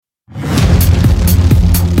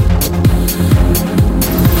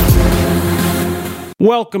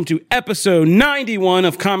Welcome to episode 91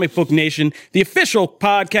 of Comic Book Nation, the official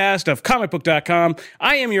podcast of comicbook.com.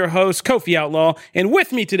 I am your host, Kofi Outlaw, and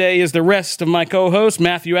with me today is the rest of my co-host,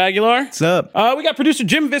 Matthew Aguilar. What's up? We got producer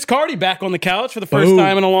Jim Viscardi back on the couch for the first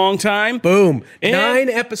time in a long time. Boom. And 9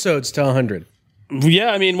 episodes to 100. Yeah,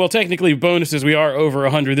 I mean, well, technically, bonuses, we are over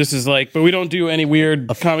 100. This is like, but we don't do any weird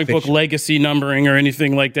comic book legacy numbering or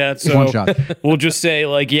anything like that. So One shot. We'll just say,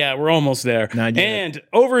 like, yeah, we're almost there. Not yet. And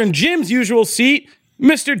over in Jim's usual seat,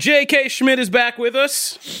 Mr. J.K. Schmidt is back with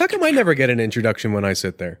us How come I never get an introduction when I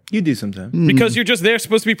sit there? You do sometimes. because you're just there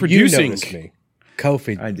supposed to be You producing. notice me.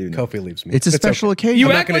 Kofi. I do. Kofi leaves me. It's a special okay. occasion. You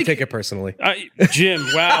I'm act not going like- to take it personally. Jim,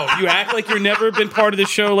 wow, you act like you've never been part of the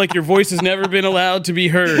show, like your voice has never been allowed to be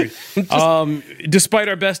heard. Despite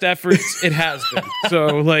our best efforts, it has been.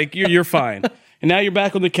 So, like, you're fine. And now you're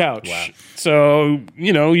back on the couch. Wow. So,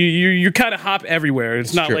 you know, you kind of hop everywhere.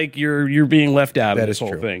 It's not true. like you're being left out of That this is whole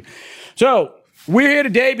true. thing. So, we're here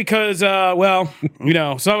today because, well, you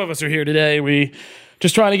know, some of us are here today. We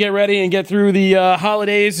just trying to get ready and get through the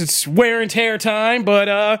holidays. It's wear and tear time,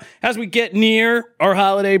 but as we get near our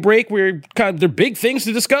holiday break, there are big things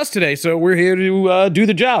to discuss today. So we're here to do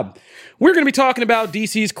the job. We're going to be talking about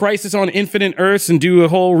DC's Crisis on Infinite Earths and do a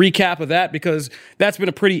whole recap of that because that's been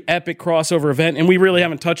a pretty epic crossover event, and we really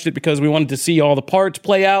haven't touched it because we wanted to see all the parts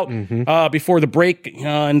play out before the break,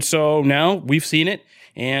 and so now we've seen it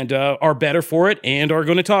and are better for it and are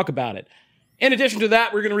going to talk about it. In addition to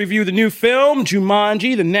that, we're going to review the new film,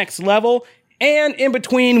 Jumanji, The Next Level. And in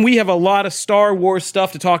between, we have a lot of Star Wars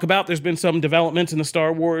stuff to talk about. There's been some developments in the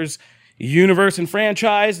Star Wars universe and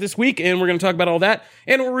franchise this week, and we're going to talk about all that.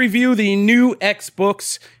 And we'll review the new X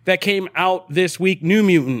books that came out this week, New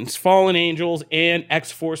Mutants, Fallen Angels, and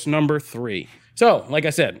X-Force number 3. So, like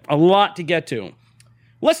I said, a lot to get to.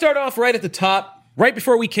 Let's start off right at the top. Right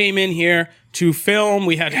before we came in here to film,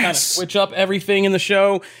 we had to kind of switch up everything in the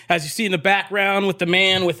show. As you see in the background with the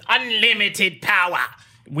man with unlimited power.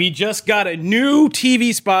 We just got a new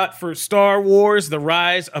TV spot for Star Wars, The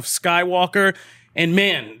Rise of Skywalker. And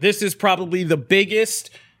man, this is probably the biggest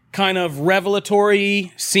kind of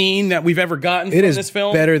revelatory scene that we've ever gotten from this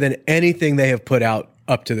film. It is better than anything they have put out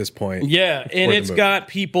up to this point. Yeah, and it's got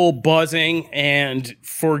people buzzing, and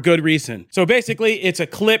for good reason. So basically, it's a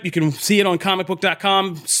clip. You can see it on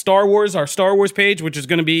comicbook.com, Star Wars, our Star Wars page, which is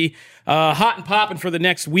going to be hot and popping for the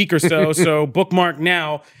next week or so. So bookmark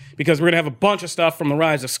now, because we're going to have a bunch of stuff from The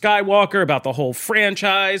Rise of Skywalker, about the whole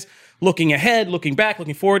franchise, looking ahead, looking back,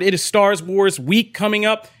 looking forward. It is Star Wars week coming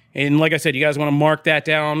up. And like I said, you guys want to mark that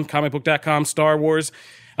down, comicbook.com, Star Wars.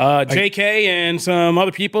 JK and some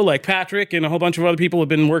other people like Patrick and a whole bunch of other people have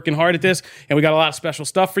been working hard at this, and we got a lot of special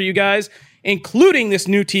stuff for you guys, including this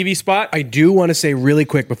new TV spot. I do want to say really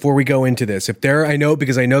quick before we go into this, I know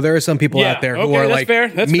there are some people out there who are that's like fair.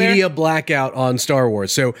 That's media fair. blackout on Star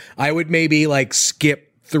Wars. So I would maybe like skip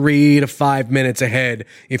 3 to 5 minutes ahead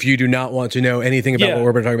if you do not want to know anything about what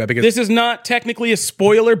we're talking about, because this is not technically a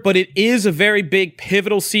spoiler, but it is a very big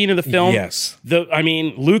pivotal scene of the film. Yes.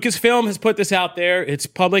 Lucasfilm has put this out there. It's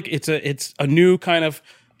public. It's a new kind of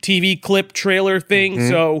TV clip trailer thing.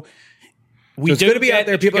 So it's going to be out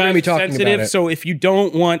there. People are going to be talking about it. So if you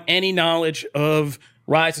don't want any knowledge of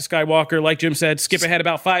Rise of Skywalker, like Jim said, skip ahead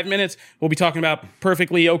about 5 minutes. We'll be talking about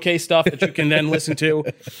perfectly okay stuff that you can then listen to.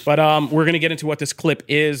 But we're going to get into what this clip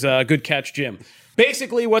is. Good catch, Jim.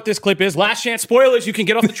 Basically, what this clip is, last chance spoilers. You can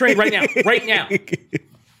get off the train right now. Right now.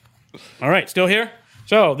 All right, still here?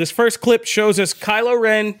 So this first clip shows us Kylo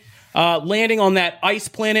Ren landing on that ice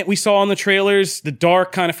planet we saw in the trailers, the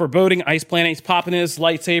dark, kind of foreboding ice planet. He's popping his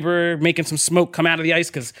lightsaber, making some smoke come out of the ice,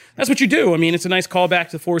 because that's what you do. I mean, it's a nice callback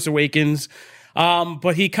to The Force Awakens.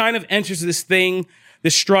 But he kind of enters this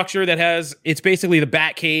structure that it's basically the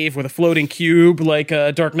Batcave with a floating cube, like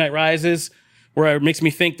Dark Knight Rises, where it makes me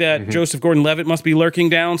think that Joseph Gordon-Levitt must be lurking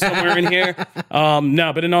down somewhere in here.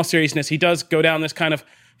 No, but in all seriousness, he does go down this kind of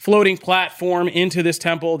floating platform into this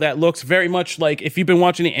temple that looks very much like, if you've been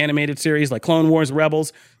watching the animated series like Clone Wars,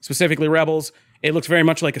 Rebels, specifically Rebels, it looks very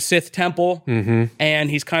much like a Sith temple. And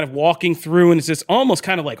he's kind of walking through, and it's this almost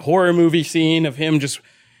kind of like horror movie scene of him just...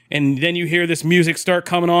 And then you hear this music start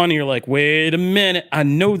coming on, and you're like, wait a minute, I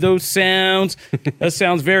know those sounds. That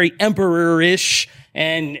sounds very Emperor-ish.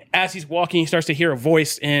 And as he's walking, he starts to hear a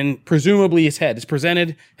voice, and presumably his head is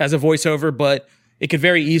presented as a voiceover, but it could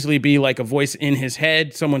very easily be like a voice in his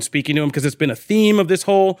head, someone speaking to him, because it's been a theme of this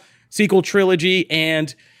whole sequel trilogy.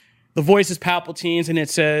 And the voice is Palpatine's, and it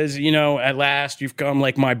says, you know, at last you've come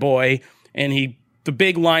like my boy. And the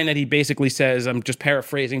big line that he basically says, I'm just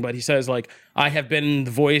paraphrasing, but he says, like, I have been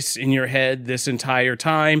the voice in your head this entire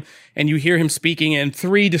time. And you hear him speaking in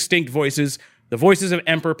 3 distinct voices, the voices of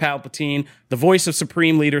Emperor Palpatine, the voice of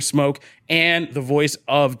Supreme Leader Snoke, and the voice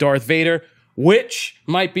of Darth Vader, which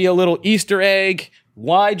might be a little Easter egg.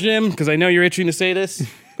 Why, Jim? Because I know you're itching to say this.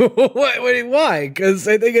 Why? Because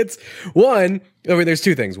I think it's one. I mean, there's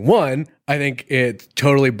two things. One, I think it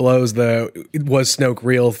totally blows the was Snoke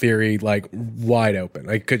real theory like wide open.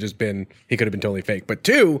 Like, he could have been totally fake. But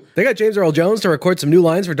two, they got James Earl Jones to record some new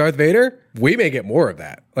lines for Darth Vader. We may get more of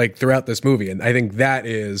that like throughout this movie, and I think that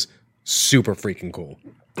is super freaking cool.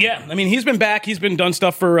 Yeah, I mean, he's been back. He's been done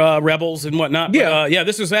stuff for Rebels and whatnot. But,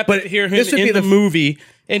 this was epic to hear him in the movie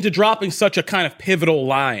into dropping such a kind of pivotal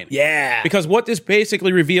line. Yeah. Because what this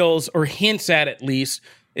basically reveals, or hints at least,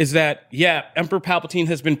 is that, Emperor Palpatine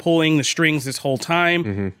has been pulling the strings this whole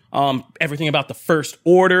time. Everything about the First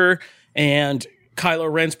Order and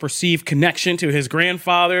Kylo Ren's perceived connection to his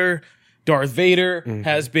grandfather, Darth Vader,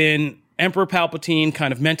 has been Emperor Palpatine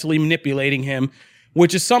kind of mentally manipulating him,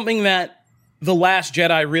 which is something that The Last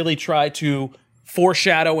Jedi really tried to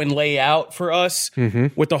foreshadow and lay out for us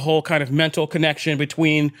with the whole kind of mental connection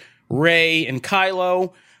between Rey and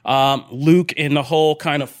Kylo, Luke and the whole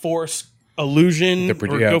kind of Force illusion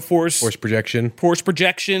Force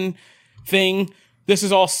projection thing. This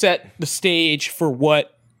is all set the stage for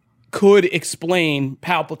what could explain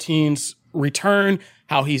Palpatine's return,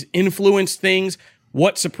 how he's influenced things,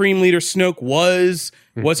 what Supreme Leader Snoke was.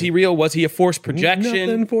 Was he real? Was he a force projection?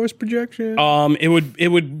 Nothing force projection. It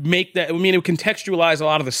would make that. I mean, it would contextualize a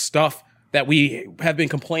lot of the stuff that we have been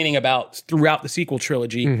complaining about throughout the sequel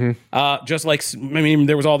trilogy. Just like, I mean,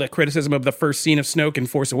 there was all that criticism of the first scene of Snoke in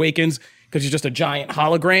Force Awakens because he's just a giant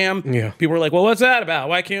hologram. Yeah. People were like, well, what's that about?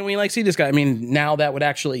 Why can't we see this guy? I mean, now that would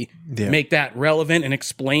actually make that relevant and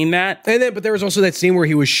explain that. And then, but there was also that scene where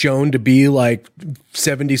he was shown to be like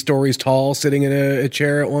 70 stories tall, sitting in a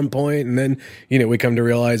chair at one point, and then we come to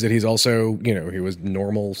realize that he's also he was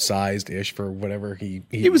normal sized ish for whatever he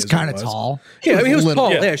was kind of tall. Yeah, I mean he was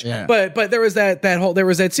tall-ish. Yeah. But there was there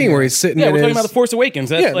was that scene where he's sitting. Yeah, we're talking about the Force Awakens.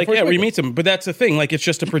 That's where he Awakens. meets him. But that's the thing. Like, it's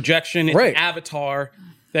just a projection, it's an avatar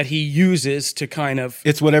that he uses to kind of.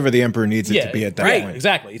 It's whatever the Emperor needs it to be at that point.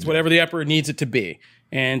 Exactly. It's whatever the Emperor needs it to be,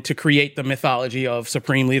 and to create the mythology of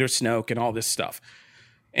Supreme Leader Snoke and all this stuff.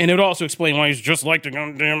 And it would also explain why he's just like the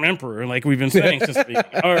goddamn Emperor, like we've been saying since the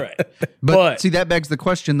beginning. All right. But see, that begs the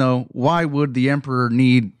question, though. Why would the Emperor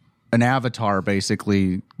need an avatar,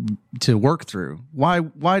 basically, to work through?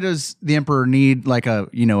 Why does the Emperor need like a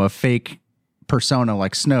fake persona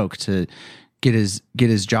like Snoke to get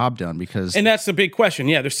his job done? And that's the big question.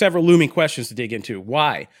 Yeah, there's several looming questions to dig into.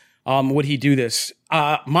 Why would he do this?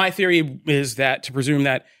 My theory is that to presume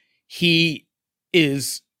that he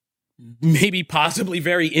is maybe possibly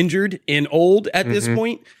very injured and old at this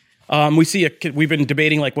point. We've been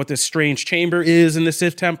debating like what this strange chamber is in the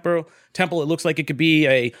Sith temple. It looks like it could be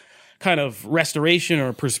a kind of restoration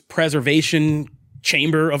or preservation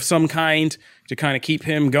chamber of some kind to kind of keep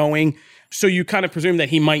him going. So you kind of presume that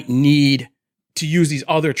he might need to use these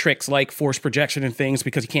other tricks like force projection and things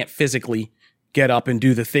because he can't physically get up and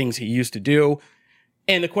do the things he used to do.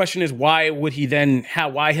 And the question is, why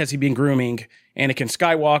has he been grooming Anakin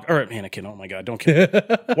Skywalker, or Anakin, oh my God, don't kill me.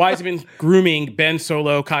 Why has he been grooming Ben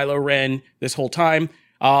Solo, Kylo Ren this whole time?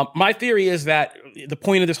 My theory is that the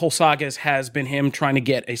point of this whole saga has been him trying to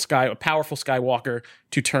get a powerful Skywalker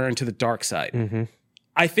to turn to the dark side.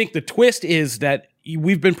 I think the twist is that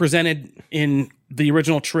we've been presented in the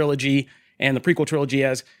original trilogy and the prequel trilogy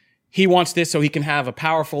as he wants this so he can have a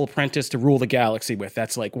powerful apprentice to rule the galaxy with.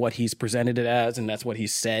 That's like what he's presented it as, and that's what he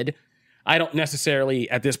said. I don't necessarily,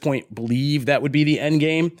 at this point, believe that would be the end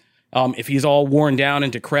game. If he's all worn down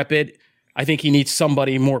and decrepit, I think he needs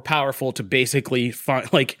somebody more powerful to basically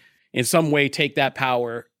in some way take that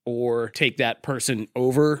power or take that person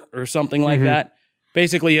over or something like that.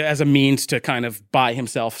 Basically as a means to kind of buy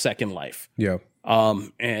himself second life. Yeah.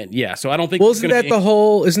 So I don't think. Well, isn't that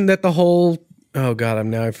the whole? Oh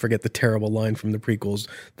God, I forget the terrible line from the prequels.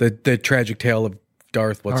 The tragic tale of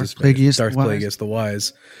Darth Plagueis the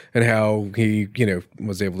Wise, and how he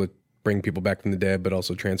was able to bring people back from the dead, but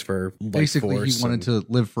also transfer basically force. He wanted to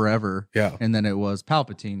live forever. Yeah, and then it was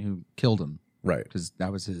Palpatine who killed him. Right, because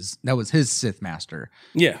that was his Sith master.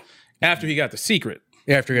 Yeah, after he got the secret.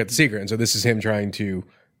 And so this is him trying to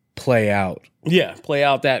play out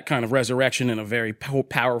that kind of resurrection in a very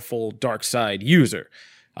powerful dark side user,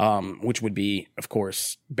 which would be, of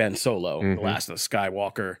course, Ben Solo, the last of the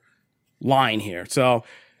Skywalker line here. So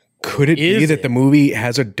Could it be Is that it? the movie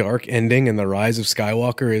has a dark ending and the rise of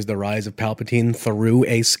Skywalker is the rise of Palpatine through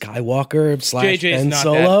a Skywalker / JJ's Ben not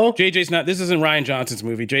Solo? that. JJ's not. This isn't Ryan Johnson's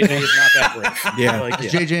movie. JJ is not that brave. Yeah. Like,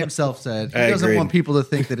 As JJ himself said, he I doesn't agree. want people to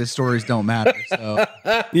think that his stories don't matter. So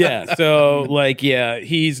yeah. So like, yeah,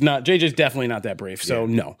 he's not. JJ's definitely not that brave. So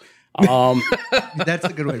no. that's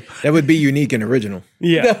a good way. That would be unique and original.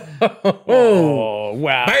 Yeah. Oh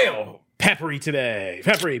wow. Bam. Peppery today.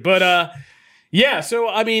 Peppery. But yeah, so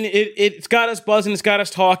I mean it's got us buzzing, it's got us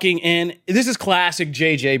talking, and this is classic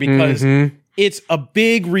JJ because it's a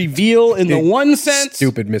big reveal in the one sense.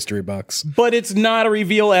 Stupid mystery box. But it's not a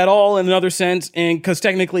reveal at all in another sense, and because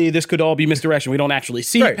technically this could all be misdirection. We don't actually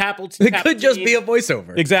see Right. Palpatine. It could just be a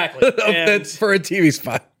voiceover. exactly. That's for a TV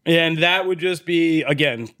spot. And that would just be,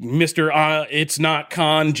 again, Mr. It's not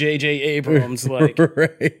Khan, J.J. Abrams. Like,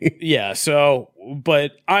 Right. yeah, so,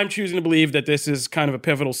 but I'm choosing to believe that this is kind of a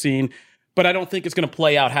pivotal scene, but I don't think it's going to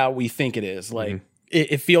play out how we think it is. Like,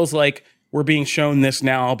 it feels like we're being shown this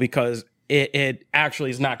now because it actually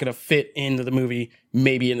is not going to fit into the movie,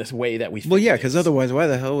 maybe in this way that we think. Well, yeah, it because is. otherwise, why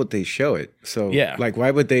the hell would they show it? So, Yeah. like, why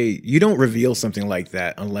would they? You don't reveal something like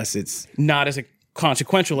that unless it's Not as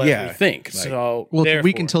consequential as Yeah, we think. So, Well, it's a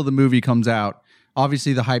week therefore- until the movie comes out.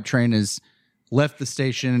 Obviously, the hype train has left the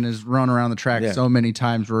station and has run around the track Yeah. so many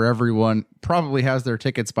times where everyone probably has their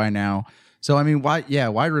tickets by now. So, I mean, why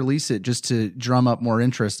release it just to drum up more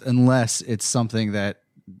interest unless it's something that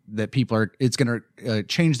people are, it's going to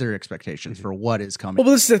change their expectations for what is coming. Well,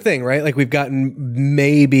 but this is the thing, right? Like we've gotten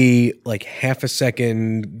maybe like half a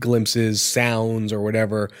second glimpses, sounds, or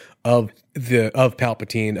whatever of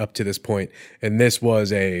Palpatine up to this point. And this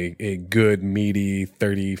was a good meaty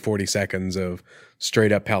 30, 40 seconds of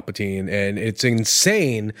straight up Palpatine. And it's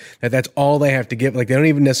insane that that's all they have to give. Like they don't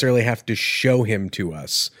even necessarily have to show him to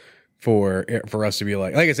us for us to be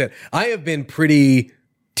like I said, I have been pretty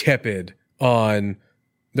tepid on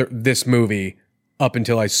this movie up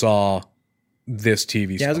until I saw this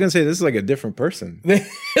TV. Yeah, I was gonna say this is like a different person This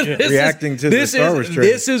reacting to the Star Wars trailer.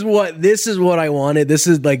 This is what I wanted. This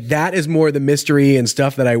is like that is more the mystery and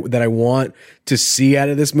stuff that I want to see out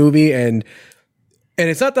of this movie. And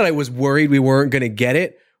it's not that I was worried we weren't going to get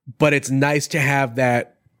it, but it's nice to have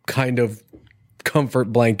that kind of comfort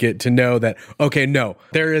blanket to know that okay, no,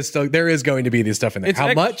 there is going to be this stuff in there. It's How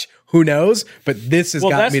act- much? Who knows? But this has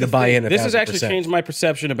got that's me to the buy thing. in. This has actually 1,000%. changed my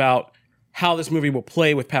perception about how this movie will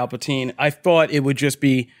play with Palpatine. I thought it would just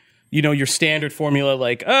be, your standard formula,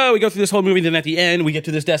 like, oh, we go through this whole movie, then at the end we get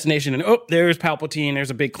to this destination, and oh, there's Palpatine, there's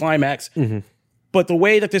a big climax. But the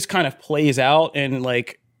way that this kind of plays out, and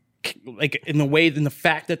like in the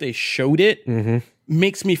fact that they showed it,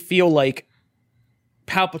 makes me feel like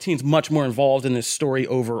Palpatine's much more involved in this story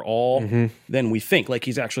overall than we think. Like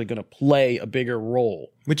he's actually going to play a bigger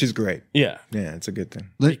role. which is great. Yeah. Yeah, it's a good thing.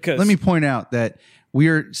 because- Let me point out that we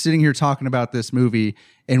are sitting here talking about this movie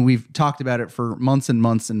and we've talked about it for months and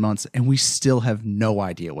months and months, and we still have no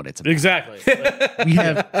idea what it's about. Exactly.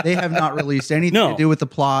 Like, They have not released anything No. to do with the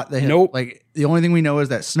plot. They have, Nope. Like the only thing we know is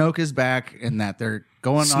that Snoke is back and that they're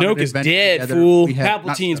going on. Snoke an is adventure dead, together. fool. We have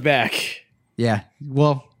not- Palpatine's back. Yeah.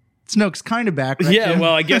 Well, Snoke's kind of back. Right, Yeah, Jim?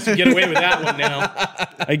 well, I guess you get away with that one now.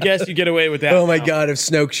 I guess you get away with that. Oh my now. God! If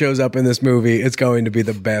Snoke shows up in this movie, it's going to be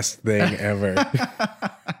the best thing ever.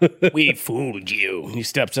 We fooled you. He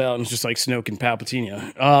steps out and it's just like Snoke and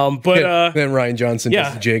Palpatine. But then Ryan Johnson yeah.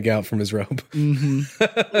 does the jig out from his robe.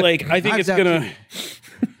 like I think Knives it's out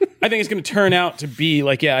gonna turn out to be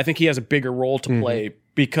like, yeah, I think he has a bigger role to play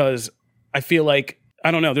because I feel like, I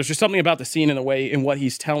don't know, there's just something about the scene in the way in what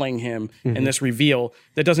he's telling him in this reveal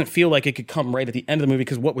that doesn't feel like it could come right at the end of the movie,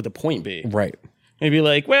 because what would the point be? Right. Maybe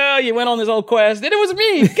like, well, you went on this old quest, and it was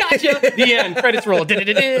me. Gotcha. The end. Credits roll.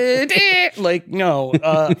 Like, no.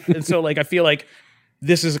 And so, like, I feel like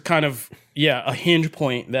this is a kind of, a hinge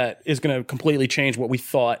point that is going to completely change what we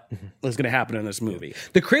thought was going to happen in this movie.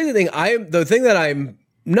 The crazy thing, the thing that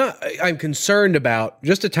I'm concerned about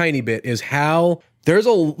just a tiny bit is how there's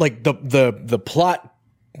the plot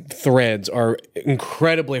threads are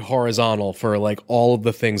incredibly horizontal for like all of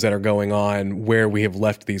the things that are going on where we have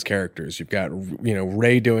left these characters. You've got,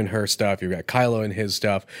 Rey doing her stuff. You've got Kylo and his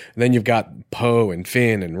stuff. And then you've got Poe and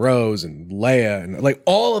Finn and Rose and Leia and like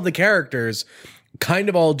all of the characters kind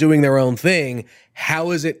of all doing their own thing.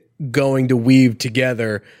 How is it going to weave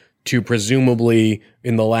together to presumably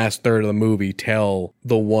in the last third of the movie tell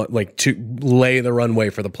the one, like to lay the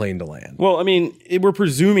runway for the plane to land? Well, I mean, we're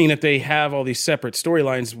presuming that they have all these separate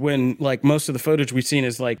storylines when, like, most of the footage we've seen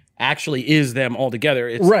is, like, actually is them all together.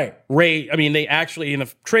 It's Right. Rey, I mean, they actually, in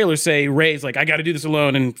the trailer, say Rey's like, I got to do this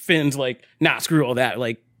alone, and Finn's like, nah, screw all that.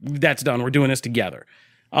 Like, that's done. We're doing this together.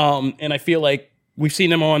 And I feel like we've seen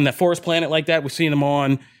them on the forest planet like that. We've seen them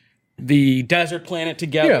on the desert planet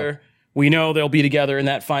together. Yeah. We know they'll be together in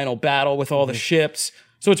that final battle with all the ships.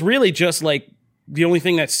 So it's really just like the only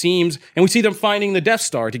thing that seems, and we see them finding the Death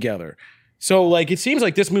Star together. So like it seems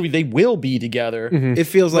like this movie they will be together. It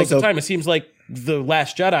feels like Most of the time, it seems like the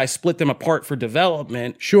Last Jedi split them apart for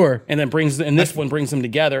development, Sure. and then this one brings them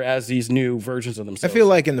together as these new versions of I themselves. feel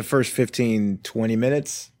like in the first 15, 20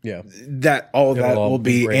 minutes, Yeah. that all that all will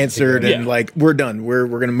be ran answered together. and Yeah. like we're done. We're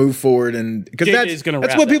gonna move forward and because JJ that's is gonna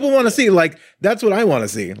that's wrap what that people want to see. Like that's what I want to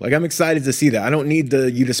see. Like I'm excited to see that. I don't need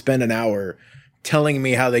you to spend an hour telling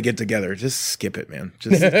me how they get together. Just skip it, man.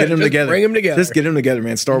 Just get them Just together. bring 'em together. Just get them together,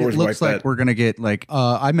 man. Star Wars It looks like like that. we're gonna get like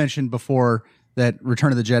I mentioned before that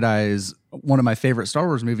Return of the Jedi is one of my favorite Star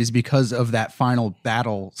Wars movies because of that final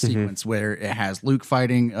battle sequence where it has Luke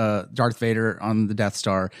fighting Darth Vader on the Death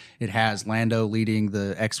Star. It has Lando leading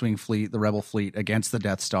the X-wing fleet, the Rebel fleet, against the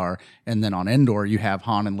Death Star, and then on Endor you have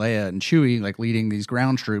Han and Leia and Chewie like leading these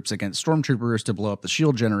ground troops against stormtroopers to blow up the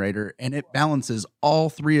shield generator, and it balances all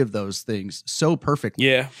three of those things so perfectly.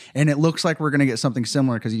 Yeah. And it looks like we're going to get something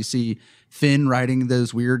similar because you see Finn riding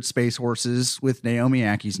those weird space horses with Naomi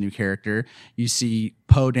Ackie's new character. You see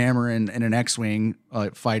Poe Dameron in an X-wing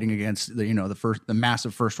fighting against the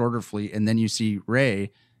massive First Order fleet, and then you see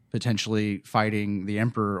Rey potentially fighting the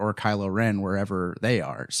Emperor or Kylo Ren wherever they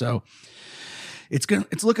are. So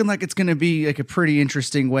it's looking like it's going to be like a pretty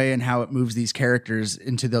interesting way in how it moves these characters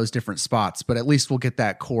into those different spots. But at least we'll get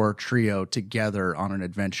that core trio together on an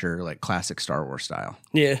adventure like classic Star Wars style.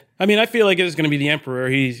 Yeah. I mean, I feel like it is going to be the Emperor.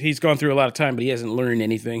 He's gone through a lot of time, but he hasn't learned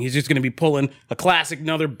anything. He's just going to be pulling a classic,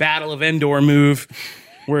 another Battle of Endor move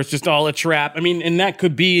where it's just all a trap. I mean, and that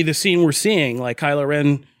could be the scene we're seeing. Like Kylo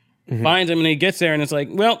Ren finds him and he gets there and it's like,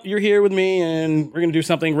 well, you're here with me and we're going to do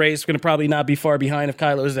something. Rey's going to probably not be far behind if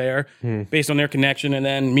Kylo's there based on their connection. And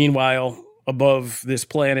then meanwhile, above this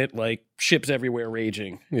planet, like ships everywhere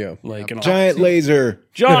raging. Yeah. Like an Giant laser.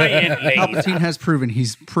 giant laser. Palpatine has proven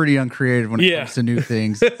he's pretty uncreative when it Yeah. comes to new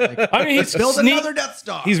things. It's like, I mean, he's build sneak- another Death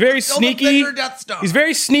Star. He's very Build a sneaky. bigger Death Star. He's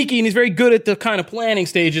very sneaky and he's very good at the kind of planning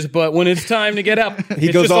stages, but when it's time to get up,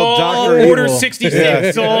 he goes just all Dr. Order Evil.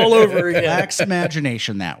 66 Yeah. all over again. lacks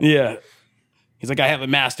imagination that way. Yeah. He's like, I have a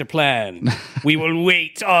master plan. We will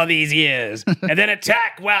wait all these years and then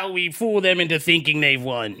attack while we fool them into thinking they've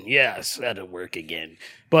won. Yes, that'll work again.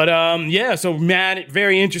 But yeah, so Matt,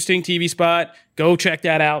 very interesting TV spot. Go check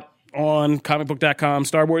that out on comicbook.com,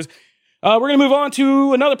 Star Wars. We're going to move on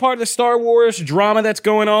to another part of the Star Wars drama that's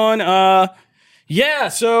going on. Yeah,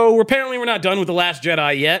 so apparently we're not done with The Last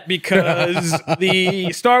Jedi yet because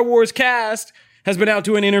the Star Wars cast has been out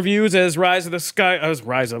doing interviews as the Rise of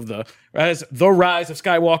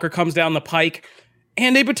Skywalker comes down the pike.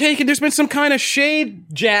 And there's been some kind of shade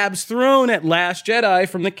jabs thrown at Last Jedi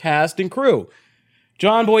from the cast and crew.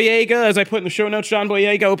 John Boyega, as I put in the show notes, John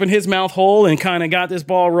Boyega opened his mouth hole and kind of got this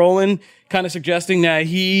ball rolling, kind of suggesting that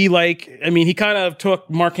he kind of took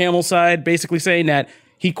Mark Hamill's side, basically saying that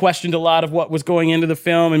he questioned a lot of what was going into the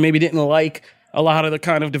film and maybe didn't like a lot of the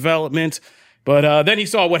kind of development. But then he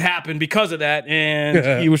saw what happened because of that,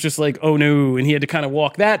 and he was just like, oh no, and he had to kind of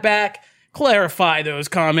walk that back, clarify those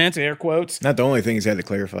comments, air quotes. Not the only thing he's had to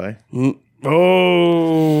clarify.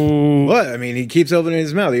 Oh. What? I mean, he keeps opening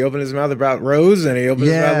his mouth. He opened his mouth about Rose, and he opened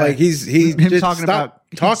his mouth like he's him just talking stop about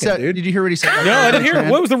talking, he said, dude. Did you hear what he said? No, I didn't hear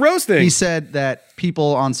it. What was the Rose thing? He said that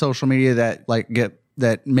people on social media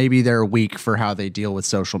that maybe they're weak for how they deal with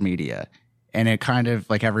social media. And it kind of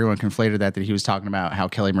like everyone conflated that he was talking about how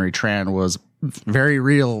Kelly Marie Tran was very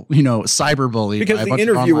real, cyberbullied. Because by a the bunch of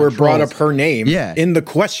interviewer online brought trolls. up her name Yeah. in the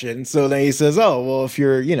question. So then he says, oh, well, if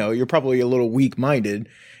you're probably a little weak minded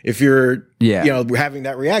if you're, having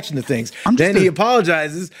that reaction to things. Then he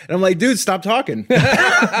apologizes. And I'm like, dude, stop talking.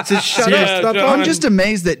 Just shut up. Stop talking. I'm just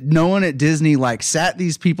amazed that no one at Disney sat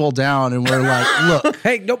these people down and were like, look,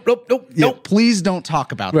 Hey, nope. please don't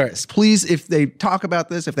talk about Right. this. Please, if they talk about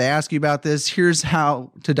this, if they ask you about this, here's how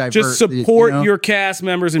to divert. Just support your cast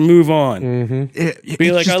members and move on.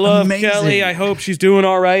 Be like, I love Kelly. I hope she's doing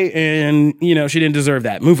all right. And, she didn't deserve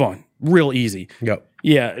that. Move on. Real easy. Yep.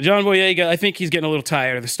 Yeah. John Boyega, I think he's getting a little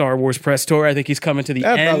tired of the Star Wars press tour. I think he's coming to the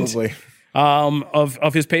end Probably.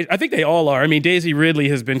 of his page. I think they all are. I mean, Daisy Ridley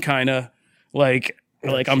has been kind of like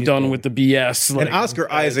I'm done with the BS. And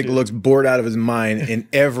Oscar Isaac looks bored out of his mind in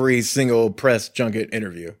every single press junket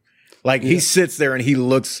interview. Like he sits there and he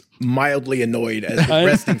looks mildly annoyed as the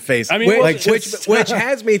resting face. I mean, Which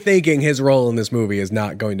has me thinking his role in this movie is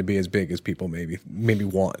not going to be as big as people maybe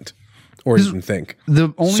want or even think.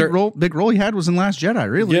 The only big role he had was in Last Jedi,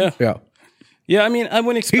 really. Yeah. Yeah. Yeah, I mean, I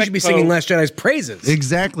wouldn't expect He should be singing Last Jedi's praises.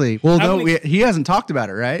 Exactly. Well, no, he hasn't talked about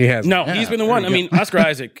it, right? He has. No, he's been the one. I mean, Oscar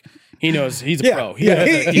Isaac, he knows he's a pro.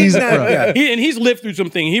 He's not. Yeah. He's lived through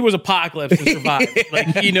something. He was Apocalypse and survived.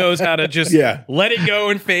 Like, he knows how to just let it go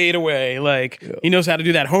and fade away. Like, he knows how to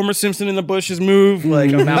do that Homer Simpson in the bushes move.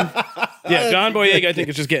 Like, I'm out. Yeah, John Boyega, I think,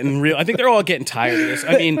 is just getting real. I think they're all getting tired of this.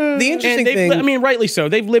 I mean, the interesting thing. I mean, rightly so.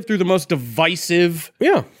 They've lived through the most divisive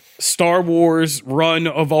Star Wars run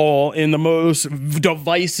of all in the most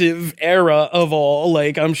divisive era of all.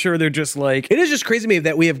 Like, I'm sure they're just like... It is just crazy to me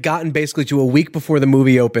that we have gotten basically to a week before the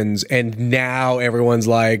movie opens, and now everyone's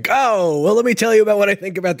like, oh, well, let me tell you about what I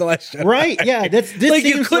think about The Last Jedi. Right, yeah. This like,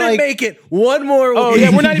 you couldn't make it one more week. Oh,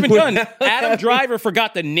 yeah, we're not even done. Adam Driver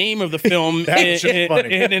forgot the name of the film in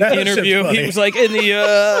an interview. He was like, and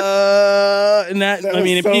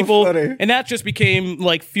that just became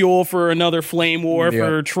like fuel for another flame war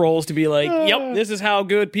for trolls to be like, yep, this is how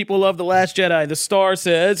good people love The Last Jedi. The star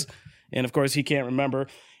says, and of course he can't remember.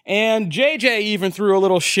 And JJ even threw a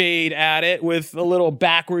little shade at it with a little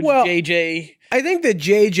backwards JJ. I think the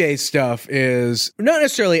JJ stuff is not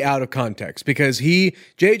necessarily out of context because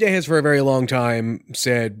JJ has for a very long time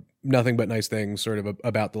said nothing but nice things sort of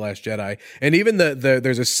about The Last Jedi. And even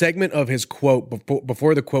there's a segment of his quote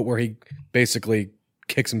before the quote where he basically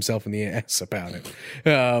kicks himself in the ass about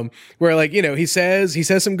it. Where, like, you know, he says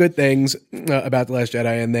some good things about The Last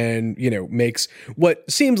Jedi and then, you know, makes what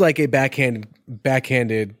seems like a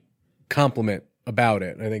backhanded compliment about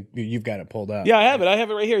it. I think you've got it pulled up. Yeah, I have it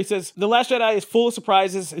right here. He says, The Last Jedi is full of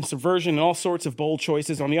surprises and subversion and all sorts of bold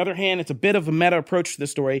choices. On the other hand, it's a bit of a meta approach to the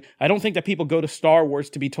story. I don't think that people go to Star Wars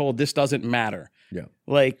to be told this doesn't matter. Yeah.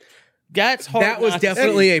 Like, that's hard. That was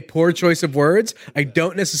definitely a poor choice of words. I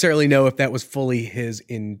don't necessarily know if that was fully his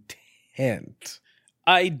intent.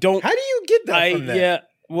 I don't. How do you get that from that? Yeah.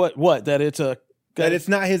 What? That it's a... That it's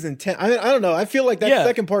not his intent. I mean, I don't know. I feel like that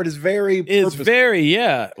second part is very purposeful.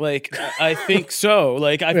 Like, I think so.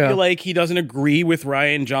 Like, I feel like he doesn't agree with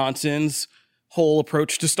Rian Johnson's whole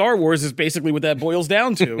approach to Star Wars is basically what that boils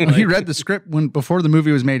down to. Like, he read the script before the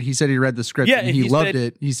movie was made. He said he read the script and he loved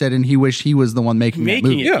it. He said, and he wished he was the one making that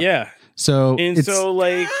movie. it. Yeah. So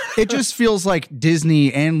like it just feels like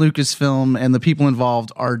Disney and Lucasfilm and the people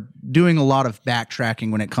involved are doing a lot of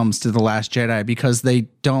backtracking when it comes to The Last Jedi because they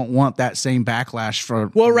don't want that same backlash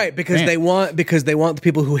because they want the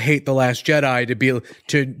people who hate The Last Jedi to be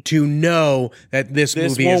to know that this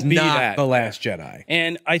movie is not The Last Jedi.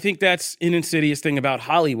 And I think that's an insidious thing about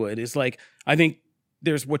Hollywood is like, I think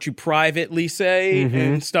there's what you privately say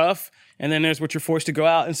and stuff. And then there's what you're forced to go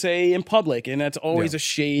out and say in public. And that's always a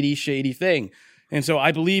shady, shady thing. And so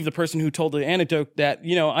I believe the person who told the anecdote that,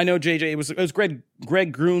 you know, I know JJ, it was Greg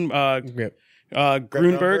Grunberg.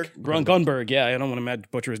 Yeah, I don't want to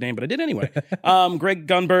butcher his name, but I did anyway. Greg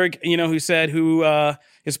Grunberg, you know, who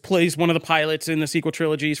plays one of the pilots in the sequel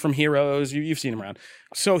trilogies from Heroes. You've seen him around.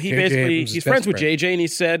 So he's friends with JJ, and he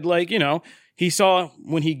said, like, you know, he saw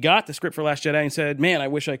when he got the script for Last Jedi and said, man, I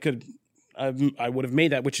wish I would have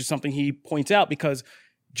made that, which is something he points out because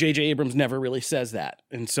J.J. Abrams never really says that.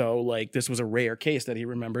 And so, like, this was a rare case that he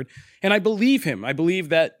remembered. And I believe him. I believe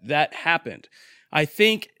that happened. I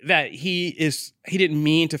think that he didn't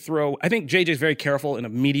mean to throw... I think J.J. is very careful and a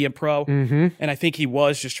media pro. And I think he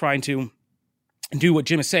was just trying to do what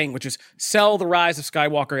Jim is saying, which is sell The Rise of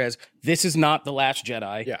Skywalker as this is not The Last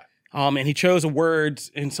Jedi. Yeah. And he chose some words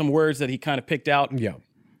that he kind of picked out. Yeah.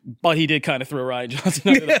 But he did kind of throw Rian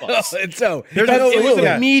Johnson under the bus. And so it was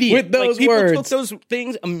immediate. With those people words, took those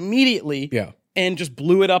things immediately, and just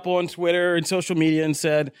blew it up on Twitter and social media and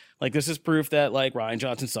said, like, this is proof that like Rian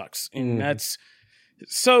Johnson sucks, and that's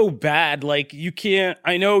so bad. Like, you can't.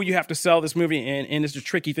 I know you have to sell this movie, and it's a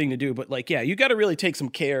tricky thing to do, but like, yeah, you got to really take some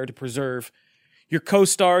care to preserve your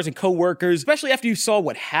co-stars and co-workers, especially after you saw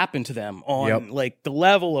what happened to them on like the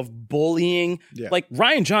level of bullying. Yeah. Like,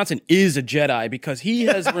 Rian Johnson is a Jedi because he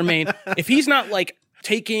has remained, if he's not like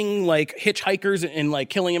taking like hitchhikers and like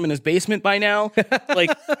killing him in his basement by now,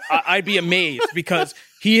 like I'd be amazed because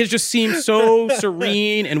he has just seemed so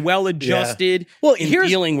serene and well-adjusted in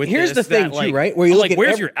dealing with here's this. The thing too, right? Where you look like,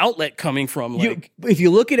 where's your outlet coming from? Like, if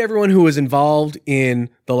you look at everyone who was involved in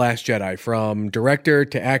The Last Jedi, from director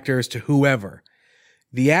to actors to whoever,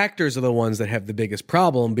 the actors are the ones that have the biggest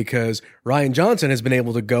problem because Rian Johnson has been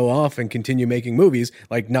able to go off and continue making movies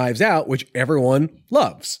like Knives Out, which everyone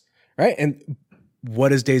loves, right? And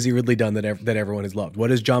what has Daisy Ridley done that everyone has loved?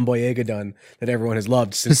 What has John Boyega done that everyone has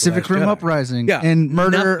loved since Pacific Rim Jedi? Uprising, Yeah, and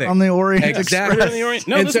Murder nothing. on the Orient Exactly. Express.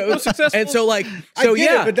 No, this is no successful. And so I get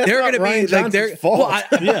it, but that's they're not going to Rian be like Johnson's fault.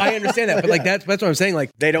 Well, I understand that, but like that's what I'm saying.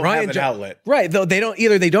 Like They don't have an Jo- outlet. right? Though they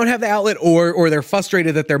don't have the outlet, or they're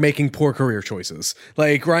frustrated that they're making poor career choices.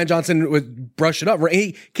 Like Rian Johnson would brush it up.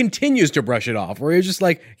 He continues to brush it off. Where he's just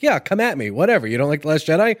like, yeah, come at me, whatever. You don't like The Last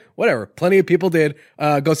Jedi, whatever. Plenty of people did.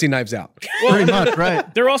 Go see Knives Out. Pretty much,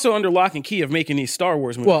 right? they're also under lock and key of making these Star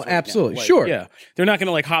Wars movies. Well, right now. absolutely, Like, sure. Yeah, they're not going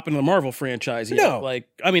to like hop into the Marvel franchise yet. No. Like,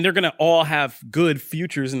 I mean, they're going to all have good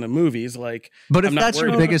futures in the movies. Like, But if I'm not that's your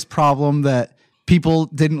worried biggest problem, that people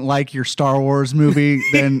didn't like your Star Wars movie,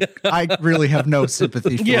 then I really have no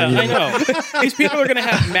sympathy for Yeah, you. I know. These people are going to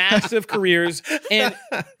have massive careers, and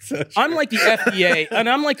unlike the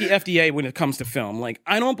FDA when it comes to film, like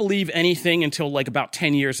I don't believe anything until like about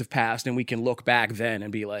 10 years have passed, and we can look back then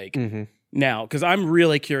and be like, now, because I'm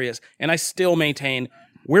really curious, and I still maintain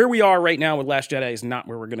where we are right now with Last Jedi is not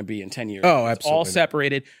where we're going to be in 10 years. Oh, It's all absolutely not.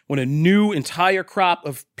 separated. When a new entire crop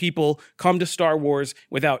of people come to Star Wars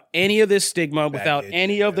without any of this stigma, without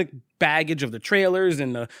any of the baggage of the trailers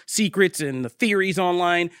and the secrets and the theories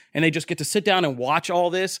online, and they just get to sit down and watch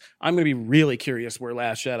all this, I'm going to be really curious where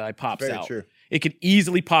Last Jedi pops Very out. true. It could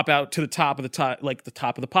easily pop out to the top of the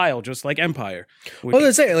top of the pile, just like Empire. Well,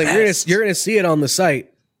 let's say like you're gonna see it on the site.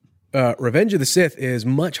 Revenge of the Sith is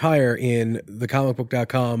much higher in the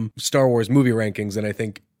comicbook.com Star Wars movie rankings than I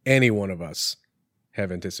think any one of us have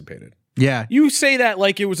anticipated. Yeah. You say that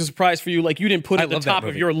like it was a surprise for you, like you didn't put it I at the love that top of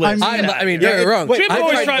movie. your list. I mean, don't get me wrong. Jim's I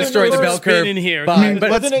always tried trying to destroy the throw bell a spin curve in here. But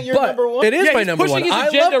Wasn't it your number one? It is Yeah, my he's number pushing one. his I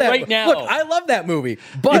agenda love that right now. Look, I love that movie. You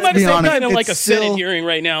But might be have said honest, kind of like a it's Senate still- hearing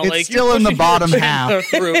right now. it's Like still you're in the pushing your bottom agenda half.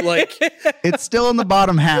 Through, like, It's still in the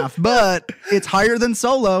bottom half, but it's higher than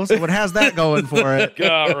Solo, so it has that going for it.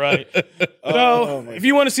 all right. So, if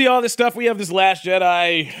you want to see all this stuff, we have this Last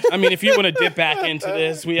Jedi. I mean, if you want to dip back into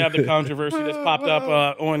this, we have the controversy that's popped up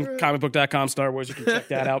on comicbook.com Star Wars. You can check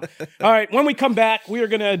that out. All right. When we come back, we are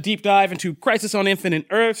going to deep dive into Crisis on Infinite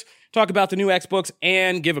Earths, talk about the new Xbox,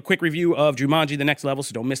 and give a quick review of Jumanji: The Next Level,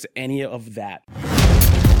 so don't miss any of that.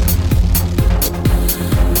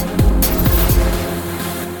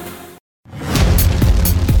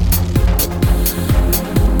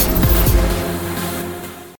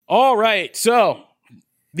 All right, so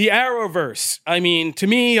the Arrowverse. I mean, to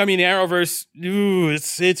me, the Arrowverse,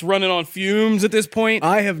 it's running on fumes at this point.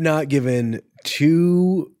 I have not given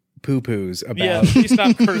two poo-poos about Yeah, please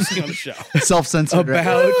stop cursing on the show. Self-censored. right?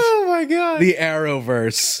 about Oh my god. the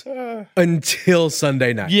Arrowverse until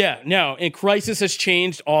Sunday night. Yeah, no, and Crisis has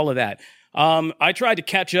changed all of that. I tried to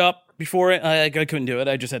catch up before it. I couldn't do it.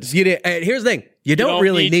 I just had to. You did, and here's the thing: you don't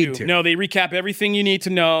really need to. No, they recap everything you need to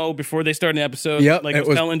know before they start an episode. Yep, like I it was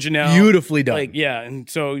was telling Janelle, beautifully done. Like, yeah, and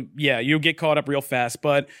so yeah, you'll get caught up real fast.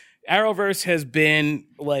 But Arrowverse has been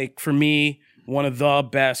like for me one of the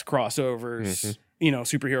best crossovers.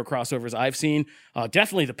 Superhero crossovers I've seen.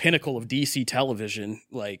 Definitely the pinnacle of DC television.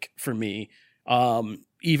 Like for me.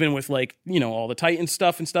 Even with like, all the Titan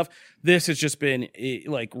stuff and stuff, this has just been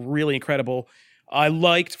like really incredible. I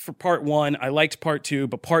liked for part 1, I liked part 2,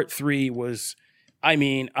 but part 3 was, I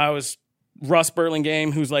was Russ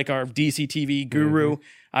Burlingame, who's like our DC TV guru.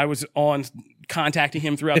 I was on contacting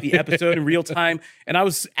him throughout the episode in real time. And I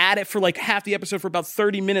was at it for like half the episode for about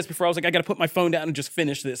 30 minutes before I was like, I got to put my phone down and just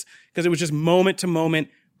finish this because it was just moment to moment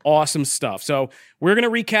awesome stuff. So we're going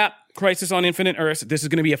to recap Crisis on Infinite Earths. This is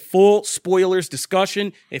going to be a full spoilers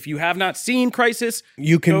discussion. If you have not seen Crisis,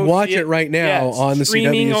 You can go watch see it right now it's on the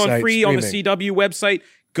streaming CW on site, free on the streaming. CW website.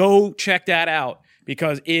 Go check that out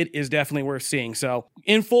because it is definitely worth seeing. So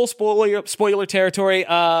in full spoiler territory,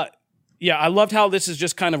 yeah, I loved how this is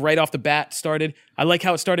just kind of right off the bat started. I like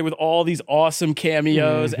how it started with all these awesome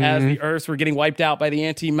cameos as the Earths were getting wiped out by the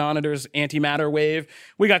antimatter wave.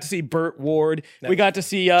 We got to see Burt Ward. We got to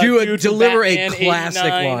see dude from deliver a Batman classic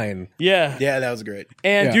 89. line. Yeah. Yeah, that was great.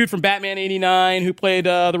 And Yeah. dude from Batman 89 who played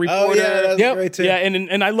the reporter. Oh yeah, that was Yep. great too. Yeah,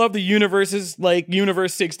 and I love the universes, like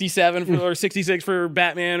Universe 67 or 66 for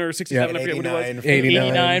Batman or 67, Yeah. I forget what it 89 was. for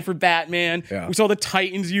 89 for Batman. Yeah. We saw the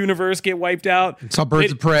Titans universe get wiped out. Saw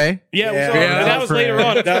Birds of Prey. Yeah, Yeah. we saw, Yeah, and that was later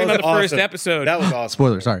on. It's That talking was about the first awesome. episode. That was awesome.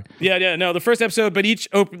 Spoiler, sorry. Yeah, no, the first episode, but each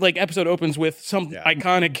episode opens with some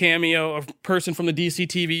iconic cameo of person from the DC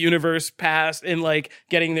TV universe past and like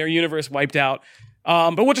getting their universe wiped out.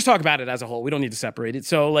 But we'll just talk about it as a whole. We don't need to separate it.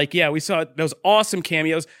 So like, yeah, we saw those awesome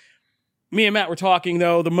cameos. Me and Matt were talking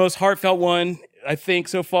though. The most heartfelt one I think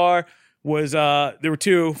so far was there were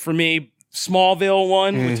two for me. Smallville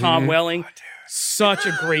one with Tom Welling. Such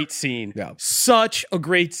a great scene. Yeah. Such a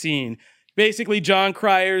great scene. basically John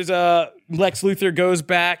Cryer's Lex Luthor goes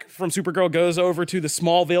back from Supergirl, goes over to the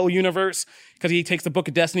Smallville universe because he takes the Book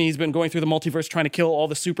of Destiny. He's been going through the multiverse trying to kill all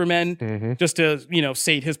the Supermen just to,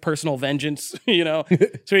 sate his personal vengeance,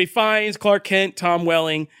 So he finds Clark Kent, Tom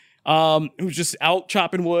Welling, who's just out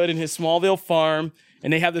chopping wood in his Smallville farm.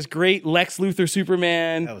 And they have this great Lex Luthor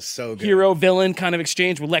Superman that was so good. hero villain kind of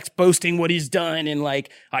exchange with Lex boasting what he's done and like,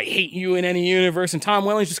 I hate you in any universe. And Tom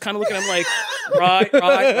Welling's just kind of looking at him like,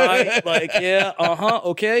 right. Like, yeah,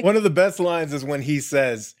 okay. One of the best lines is when he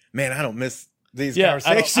says, man, I don't miss these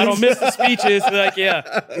conversations. I don't miss the speeches. Like,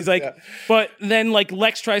 yeah. He's like, but then like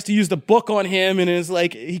Lex tries to use the book on him and is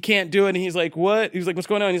like, he can't do it. And he's like, what? He's like, what's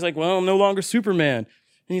going on? And he's like, well, I'm no longer Superman.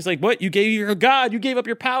 And he's like, what? You're a god. You gave up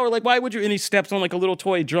your power. Like, why would you? And he steps on like a little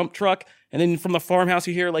toy dump truck. And then from the farmhouse,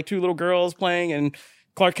 you hear like two little girls playing. And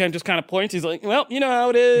Clark Kent just kind of points. He's like, well, you know how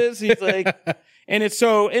it is. He's like, and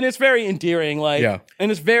it's very endearing. Like, and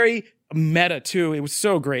it's very meta too. It was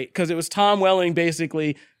so great because it was Tom Welling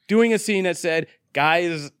basically doing a scene that said,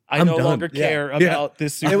 guys, I no longer care about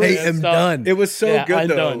this Superman I am stuff. done. It was so good,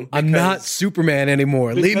 though. Done. I'm not Superman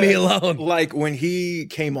anymore. Leave me alone. Like, when he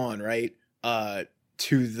came on, right,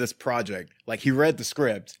 to this project, like, he read the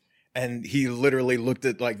script, and he literally looked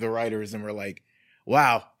at, like, the writers and were like,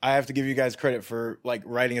 wow, I have to give you guys credit for, like,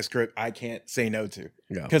 writing a script I can't say no to.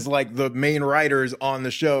 Because, like, the main writers on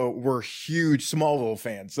the show were huge Smallville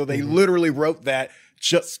fans. So they literally wrote that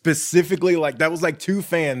just specifically, like, that was like two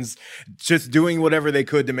fans just doing whatever they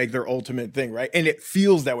could to make their ultimate thing, right? And it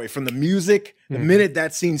feels that way from the music. The minute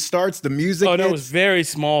that scene starts, the music Oh, no, hits, it was very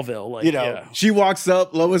Smallville. Like, she walks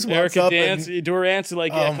up, Lois walks Erica up. Durance,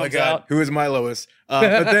 like, Oh, my comes God. out. Who is my Lois?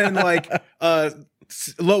 But then, like,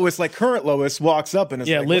 Lois, like current Lois, walks up and is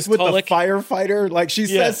like, Liz what's with Tulloch. the firefighter? Like, she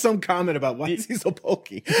says some comment about why is he so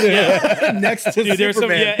pokey? Yeah. Next to Dude, there's some,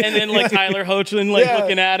 Superman. and then like Tyler Hoechlin, like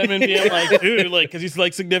looking at him and being like, dude, like, because he's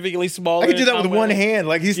like significantly smaller. I could do that than with Tom one Welling. hand.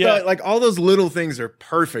 Like, he's like, all those little things are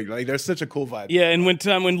perfect. Like, there's such a cool vibe. Yeah, and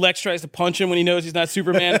when Lex tries to punch him when he knows he's not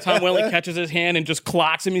Superman, Tom Welling catches his hand and just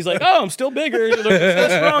clocks him. He's like, oh, I'm still bigger, I'm still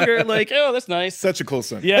stronger. Like, oh, that's nice. Such a cool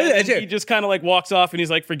scene. Yeah, and he just kind of like walks off and he's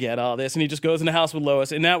like, forget all this. And he just goes in the house with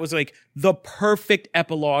Lois. And that was like the perfect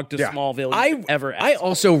epilogue to Smallville ever. I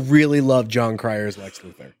also really love John Cryer's Lex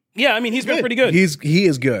Luthor. Yeah, I mean, he's been pretty good. He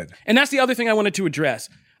is good. And that's the other thing I wanted to address.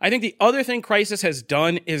 I think the other thing Crisis has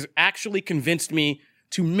done is actually convinced me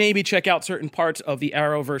to maybe check out certain parts of the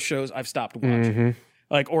Arrowverse shows I've stopped watching,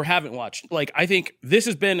 or haven't watched. Like, I think this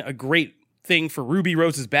has been a great thing for Ruby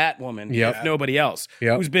Rose's Batwoman, if nobody else,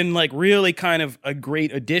 who's been like really kind of a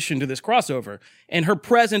great addition to this crossover. And her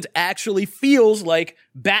presence actually feels like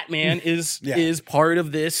Batman is part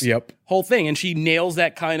of this whole thing. And she nails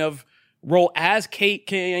that kind of role as Kate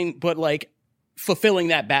Kane, but like fulfilling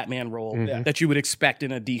that Batman role that you would expect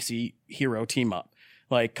in a DC hero team up.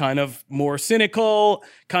 Like, kind of more cynical,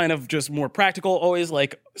 kind of just more practical, always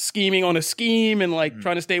like scheming on a scheme and like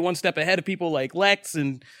trying to stay one step ahead of people like Lex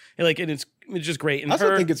and it's just great. And I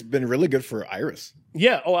also think it's been really good for Iris.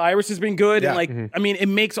 Yeah. Oh, Iris has been good. And like, I mean, it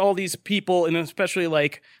makes all these people, and especially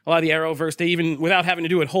like a lot of the Arrowverse, they even, without having to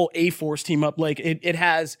do a whole A-Force team up, like it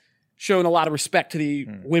has shown a lot of respect to the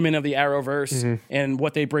women of the Arrowverse and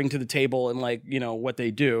what they bring to the table and like, what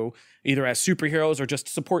they do either as superheroes or just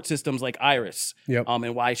support systems like Iris,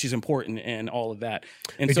 and why she's important and all of that.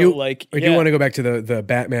 And I do want to go back to the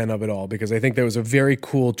Batman of it all, because I think there was a very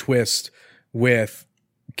cool twist with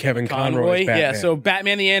Kevin Conroy's Batman. Yeah, so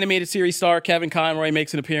Batman the Animated Series star Kevin Conroy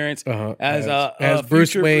makes an appearance as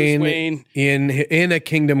Bruce Wayne in a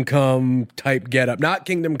Kingdom Come type getup, not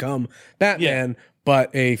Kingdom Come Batman,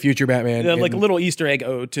 but a future Batman. Like a little Easter egg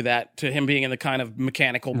ode to that, to him being in the kind of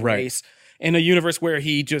mechanical brace in a universe where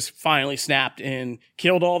he just finally snapped and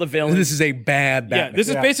killed all the villains. This is a bad Batman. Yeah, this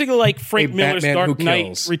is basically like Frank Miller's Dark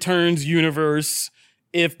Knight Returns universe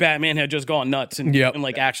if Batman had just gone nuts and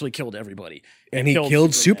like actually killed everybody. And he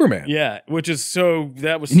killed Superman. Yeah, which is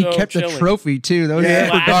that was and so he kept chilling. the trophy too. That was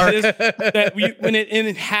super dark.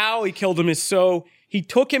 And how he killed him is so... He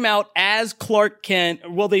took him out as Clark Kent.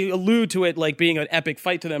 Well, they allude to it like being an epic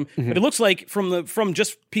fight to them, but it looks like from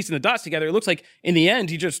just piecing the dots together, it looks like in the end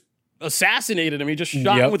he just assassinated him. He just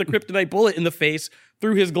shot him with a kryptonite bullet in the face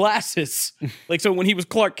through his glasses. Like, so when he was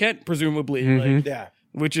Clark Kent, presumably,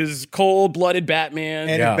 which is cold-blooded Batman.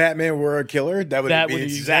 And if Batman were a killer, that would be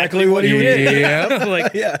exactly what he did.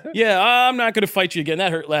 I'm not going to fight you again.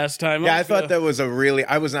 That hurt last time. Yeah, I thought that was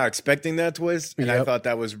I was not expecting that twist, and I thought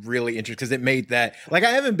that was really interesting because it made that, like, I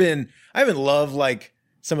haven't loved like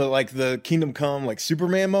some of like the Kingdom Come like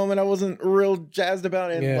Superman moment I wasn't real jazzed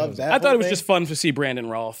about and loved that. I thought it was thing. just fun to see Brandon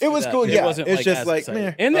Routh. It was cool, It yeah. wasn't It's like just as like, exciting.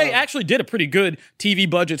 meh. And they actually did a pretty good TV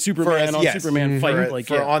budget Superman on Superman fight.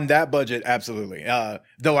 For on that budget, absolutely.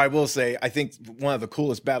 Though I will say, I think one of the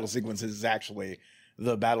coolest battle sequences is actually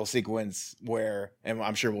the battle sequence where, and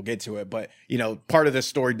I'm sure we'll get to it, but you know, part of this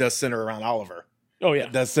story does center around Oliver. Oh yeah,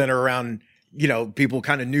 It does center around, you know, people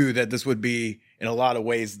kind of knew that this would be in a lot of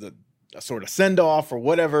ways a sort of send off or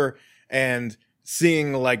whatever, and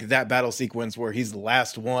seeing like that battle sequence where he's the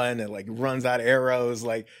last one and like runs out of arrows,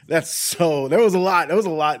 like there was a lot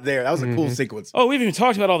there. That was a cool sequence. Oh, we've even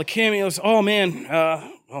talked about all the cameos. Oh man, I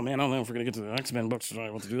don't know if we're gonna get to the X-Men books. I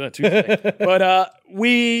want to do that too. But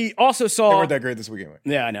we also saw They weren't that great this weekend.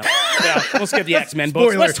 Yeah, I know. Yeah, we'll skip the X-Men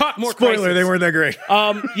books. Let's talk more. Crisis. They weren't that great.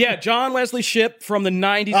 Yeah, John Wesley Shipp from the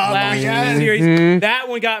 90s Flash series. That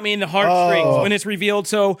one got me in the heartstrings when it's revealed.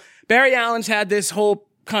 So Barry Allen's had this whole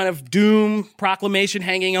kind of doom proclamation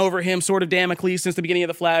hanging over him, sort of Damocles, since the beginning of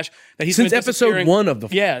the Flash. That he's Since episode 1 of the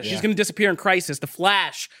Flash. Yeah, she's going to disappear in Crisis. The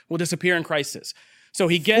Flash will disappear in Crisis. So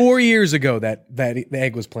he gets 4 years ago that the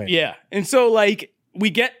egg was planted. Yeah, and so like we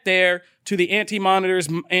get there to the Anti-Monitor's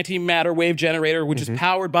antimatter wave generator, which is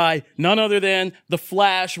powered by none other than the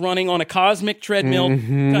Flash running on a cosmic treadmill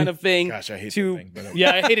kind of thing. Gosh, I hate that thing. But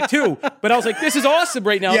yeah, I hate it too. But I was like, this is awesome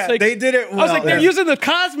right now. Yeah, It's like, they did it I was like, well. they're Yeah. using the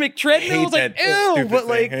cosmic treadmill. I was like, that ew, stupid but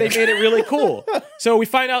like thing. they made it really cool. So we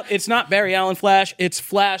find out it's not Barry Allen Flash. It's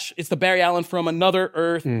Flash. It's the Barry Allen from another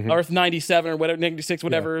Earth, Earth 97 or whatever, 96,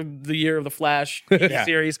 whatever the year of the Flash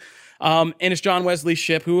series. And it's John Wesley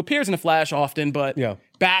Shipp, who appears in the Flash often, but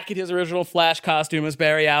back in his original Flash costume as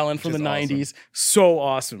Barry Allen from the 90s. So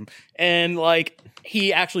awesome. And like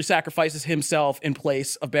he actually sacrifices himself in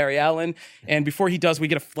place of Barry Allen. And before he does, we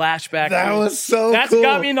get a flashback. That was so That's cool.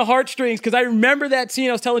 got me in the heartstrings because I remember that scene.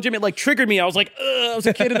 I was telling Jim, it like triggered me. I was like, ugh, I was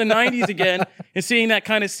a kid in the 90s again. And seeing that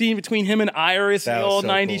kind of scene between him and Iris in the was old so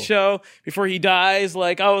 90s cool. show before he dies,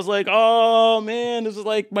 like I was like, oh man, this is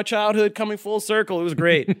like my childhood coming full circle. It was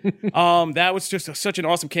great. That was just such an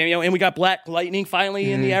awesome cameo. And we got Black Lightning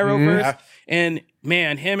finally in the Arrowverse. And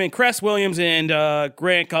man, him and Cress Williams and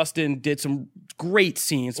Grant Gustin did some great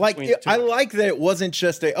scenes. Like between the two. I like that it wasn't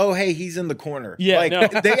just hey, he's in the corner. Yeah, like no.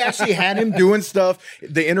 they actually had him doing stuff.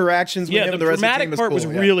 The interactions with him the and the rest of the dramatic team part was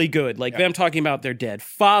cool. really good. Like them talking about their dead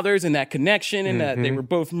fathers and that connection and that they were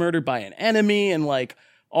both murdered by an enemy and like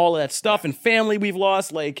all of that stuff and family we've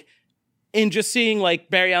lost. Like, and just seeing like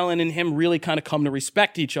Barry Allen and him really kind of come to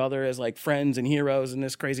respect each other as like friends and heroes in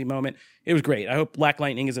this crazy moment. It was great. I hope Black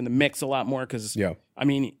Lightning is in the mix a lot more because I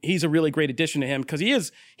mean he's a really great addition to him because he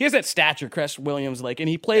has that stature, Cress Williams, like, and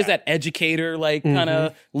he plays that educator, like kind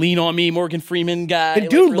of lean on me, Morgan Freeman guy. The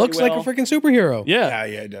dude really looks like a well. freaking superhero. Yeah,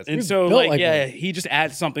 Yeah, it does. And so built like, like yeah, one. he just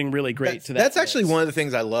adds something really great to that. That's actually mix. one of the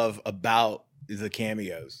things I love about the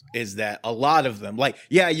cameos is that a lot of them, like,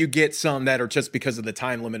 yeah, you get some that are just because of the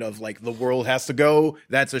time limit of like the world has to go.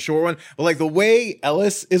 That's a short one. But like the way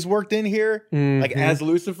Ellis is worked in here, like as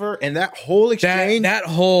Lucifer, and that whole exchange, That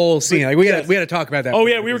whole scene, like we had to talk about that. Oh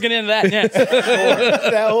yeah, we were getting into that next.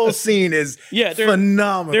 that whole scene is Yeah, they're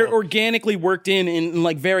phenomenal. They're organically worked in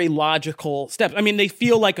like very logical steps. I mean, they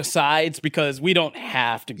feel like asides because we don't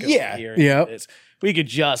have to go here. Yep. This. We could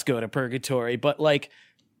just go to purgatory, but like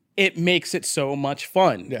it makes it so much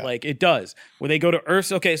fun. Yeah. Like it does. When they go to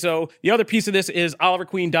Earth, okay, so the other piece of this is Oliver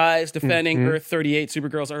Queen dies defending Earth 38,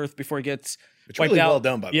 Supergirl's Earth, before he gets wiped really out. well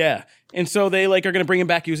done by them. Yeah. And so they like are going to bring him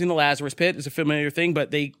back using the Lazarus Pit. It's a familiar thing,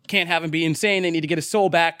 but they can't have him be insane. They need to get his soul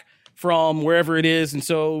back from wherever it is, and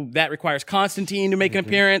so that requires Constantine to make an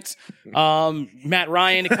appearance. Matt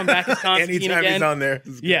Ryan to come back as Constantine anytime again. he's on there.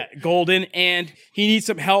 It's good. Yeah, Golden, and he needs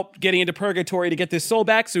some help getting into purgatory to get this soul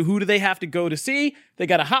back. So who do they have to go to see? They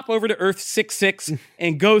got to hop over to Earth 66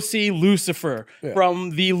 and go see Lucifer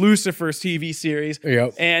from the Lucifer TV series.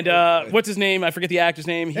 Yep. And what's his name? I forget the actor's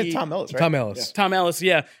name. It's Tom Ellis, right? Tom Ellis. Tom Ellis,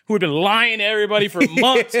 yeah, who had been lying to everybody for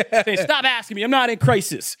months, saying, "Stop asking me. I'm not in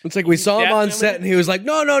Crisis." It's like we saw him on Definitely. set and he was like,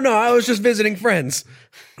 no, I was just visiting friends.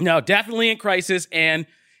 No, definitely in Crisis, and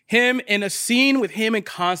him in a scene with him and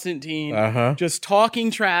Constantine just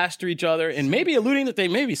talking trash to each other and maybe alluding that they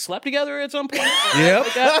maybe slept together at some point. Yep.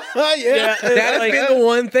 yeah. That has been the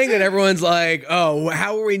one thing that everyone's like, oh,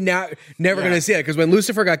 how are we never going to see it? Because when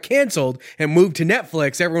Lucifer got canceled and moved to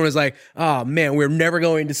Netflix, everyone was like, oh man, we're never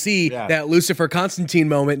going to see that Lucifer Constantine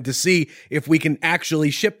moment to see if we can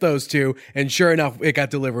actually ship those two. And sure enough, it got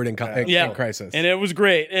delivered in Crisis. And it was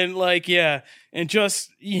great. And like, yeah. And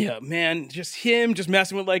just man, just him just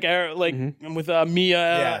messing with like with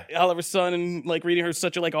Mia, Oliver's son, and like reading her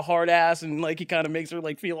such a hard ass, and like he kind of makes her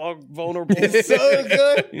like feel all vulnerable. It's so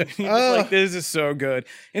good. Like, this is so good.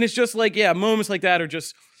 And it's just like, moments like that are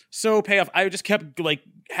just so payoff. I just kept like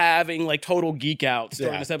having like total geek outs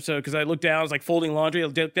during this episode because I looked down, I was like folding laundry,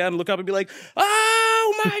 I'd look down and look up and be like,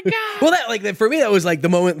 oh my God. Well, that for me, that was like the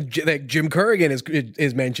moment that Jim Corrigan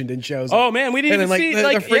is mentioned in shows. Oh man, we didn't even see the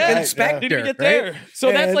freaking Spectre. Didn't even get there. Right?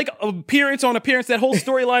 So that's like appearance on appearance. That whole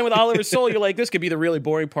storyline with Oliver's soul, you're like, this could be the really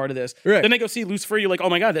boring part of this. Right. Then they go see Lucifer, you're like, oh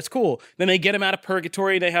my God, that's cool. Then they get him out of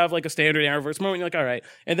purgatory. They have like a standard Arrowverse moment. You're like, all right.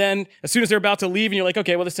 And then as soon as they're about to leave, and you're like,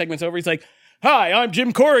 okay, well, this segment's over. He's like, hi, I'm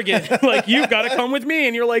Jim Corrigan. Like, you've got to come with me.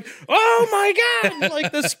 And you're like, oh my God.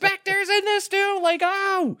 Like, the Spectre's in this too. Like,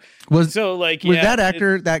 oh. Was that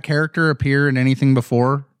actor, that character appear in anything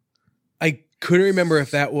before? I couldn't remember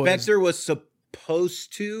if that was. Spectre was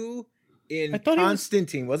supposed to in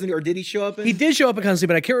Constantine, wasn't he? Or did he show up in? He did show up in Constantine,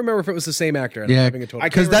 but I can't remember if it was the same actor.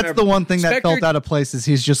 Because that's the one thing that felt out of place is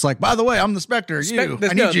he's just like, by the way, I'm the Spectre. I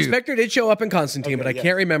need you. Spectre did show up in Constantine, but I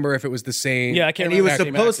can't remember if it was the same. Yeah, I can't and remember.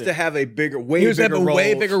 He was supposed to have a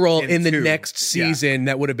way bigger role in the next season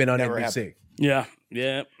that would have been on NBC. Yeah.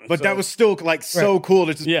 But that was still like so cool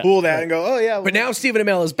to just pull that and go, oh yeah. But now Stephen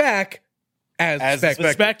Amell is back as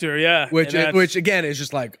Spectre, yeah. Which again is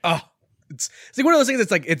just like, it's like one of those things that's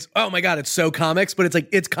like, it's, oh my God, it's so comics, but it's like,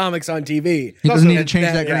 it's comics on TV. He doesn't need to change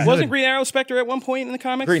that Green Hood. Wasn't Green Arrow Spectre at one point in the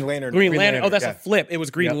comics? Green Lantern. Oh, that's a flip. It was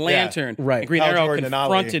Green Lantern. Right. And Green Arrow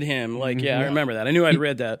confronted him. Like, I remember that. I knew I'd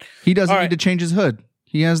read that. He doesn't need to change his hood.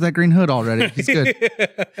 He has that green hood already. He's good.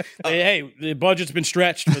 Hey, the budget's been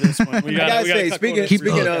stretched for this one. I gotta say,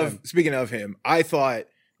 speaking of him, I thought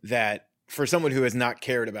that for someone who has not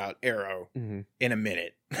cared about Arrow in a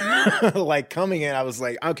minute, like coming in, I was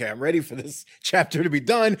like, okay, I'm ready for this chapter to be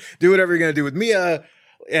done. Do whatever you're gonna do with Mia,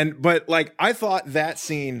 but like I thought that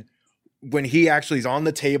scene when he actually is on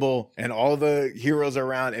the table and all the heroes are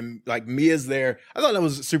around and like Mia's there, I thought that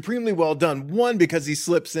was supremely well done. One, because he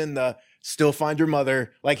slips in the still find your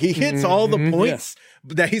mother. Like he hits all the points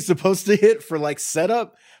that he's supposed to hit for like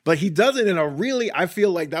setup, but he does it in a really, I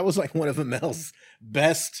feel like that was like one of Amel's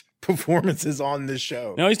best performances on this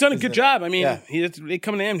show. No, he's done a good job. I mean, he's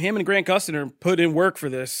coming in, him and Grant Gustin are put in work for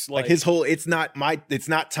this. Like his whole, it's not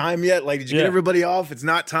time yet. Like, did you get everybody off? It's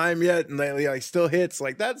not time yet. And they like still hits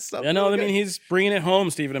like that stuff. Yeah, no, really I mean, he's bringing it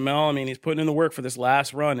home, Stephen Amell. I mean, he's putting in the work for this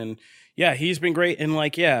last run. And yeah, he's been great. And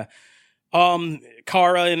like, Kara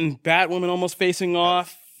and Batwoman almost facing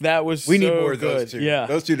off. That was we need more of those two. Yeah,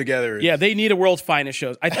 those two together. Yeah, they need a world's finest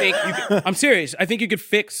shows. I think. I'm serious. I think you could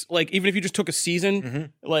fix like even if you just took a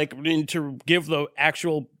season, like to give the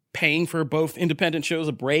actual paying for both independent shows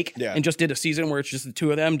a break, and just did a season where it's just the two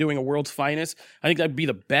of them doing a world's finest. I think that'd be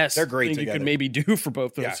the best. They're great thing together. you could maybe do for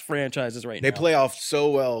both those franchises right now. They play off so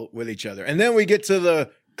well with each other, and then we get to the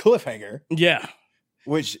cliffhanger. Yeah,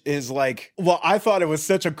 which is like, well, I thought it was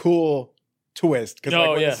such a cool twist because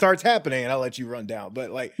when it starts happening, and I'll let you run down,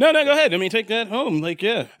 but like no, go ahead. I mean, take that home. Like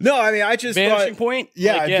no, I mean, I just vanishing point.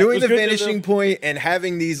 Doing the vanishing point and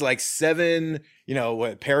having these like 7,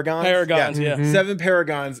 paragons, 7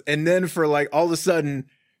 paragons, and then for like all of a sudden,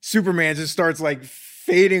 Superman just starts like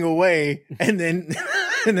fading away, and then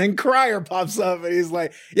and then Crier pops up and he's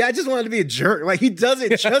like, yeah, I just wanted to be a jerk. Like he does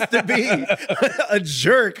it just to be a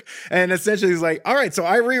jerk. And essentially he's like, all right, so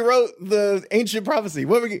I rewrote the ancient prophecy.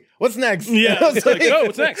 What's next? Yeah. It's like, oh,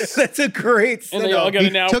 what's next? That's a great and they all gotta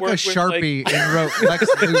now took a Sharpie and wrote Lex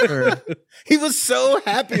Luthor. He was so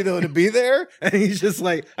happy though to be there. And he's just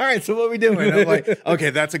like, all right, so what are we doing? And I'm like,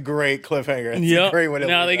 okay, that's a great cliffhanger. That's a great way to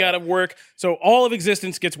now they got to work. So all of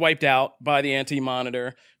existence gets wiped out by the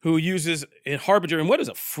Anti-Monitor, who uses a Harbinger. And what is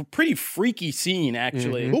a pretty freaky scene,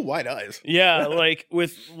 actually. Ooh, white eyes. Yeah, like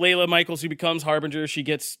with Layla Michaels, who becomes Harbinger, she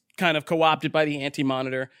gets kind of co-opted by the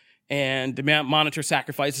Anti-Monitor, and the Monitor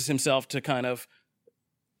sacrifices himself to kind of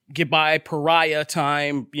get by Pariah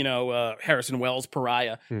time, Harrison Wells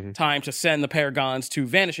Pariah time to send the Paragons to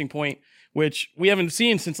Vanishing Point, which we haven't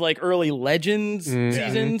seen since like early Legends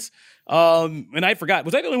seasons. And I forgot.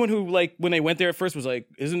 Was I the only one who, like, when they went there at first was like,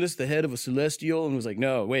 isn't this the head of a Celestial? And was like,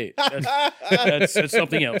 no, wait, that's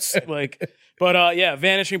something else. Like, but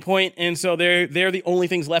Vanishing Point. And so they're the only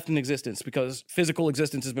things left in existence because physical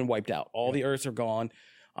existence has been wiped out. All the Earths are gone.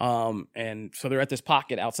 And so they're at this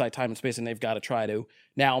pocket outside time and space, and they've got to try to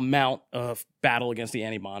now mount a battle against the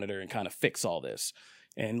Anti-Monitor and kind of fix all this.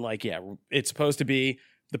 And like, it's supposed to be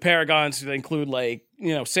the Paragons that include like,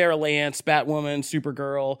 Sarah Lance, Batwoman,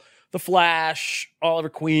 Supergirl, The Flash, Oliver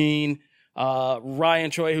Queen,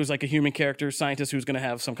 Ryan Choi, who's like a human character scientist who's going to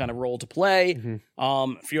have some kind of role to play. A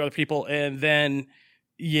few other people, and then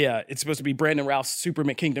it's supposed to be Brandon Routh's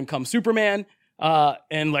Superman Kingdom Come Superman.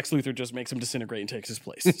 And Lex Luthor just makes him disintegrate and takes his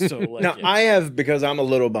place. So like, now I have, because I'm a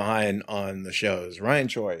little behind on the shows. Ryan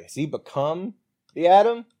Choi, has he become the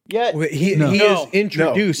Atom yet? Well, he is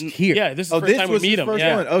introduced here. Yeah, this is the first time we meet him. First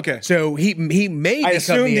Yeah. one? Okay. So he may. I become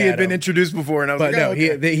assumed the he had Atom, been introduced before, and I was but like, no, oh,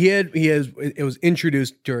 okay. he has. It was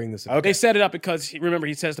introduced during this. Okay. They set it up because remember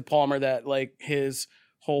he says to Palmer that like his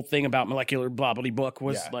whole thing about molecular book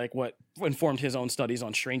was like what informed his own studies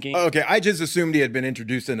on shrinking. Okay, I just assumed he had been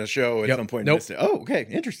introduced in a show at some point. Nope. Oh, okay,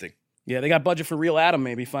 interesting. Yeah, they got budget for real Atom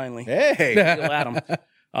maybe finally. Hey, Real Atom.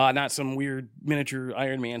 Not some weird miniature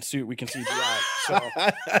Iron Man suit we can CGI. So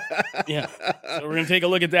yeah, so we're gonna take a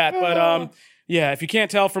look at that. But yeah, if you can't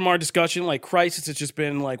tell from our discussion, like Crisis has just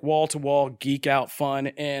been like wall to wall geek out fun.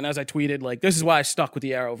 And as I tweeted, like this is why I stuck with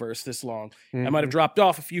the Arrowverse this long. I might have dropped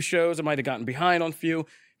off a few shows, I might have gotten behind on a few,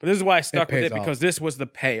 but this is why I stuck with it because this was the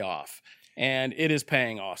payoff. And it is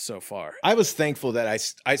paying off so far. I was thankful that I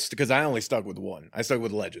because I only stuck with one. I stuck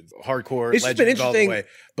with Legends, hardcore It's just been Legends all the interesting. way.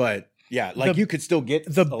 But yeah, like you could still get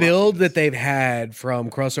The a lot build from that this. they've had from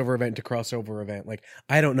crossover event to crossover event. Like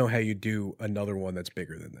I don't know how you do another one that's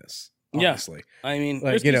bigger than this. Honestly, I mean,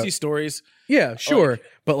 Like, there's DC stories. yeah, sure,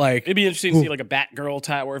 but like It'd be interesting to see like a Batgirl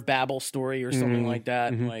Tower of Babel story or something like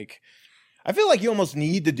that. Like, I feel like you almost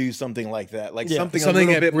need to do something like that, like something a Something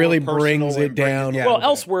little that bit really more personal brings it and brings down. yeah, well, okay.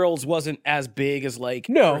 Elseworlds wasn't as big as like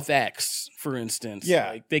No. Earth X, for instance. Yeah,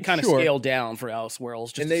 like, they kind of sure. scaled down for Elseworlds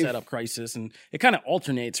just And to they've- set up Crisis, and it kind of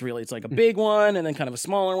alternates. Really, it's like a big one, and then kind of a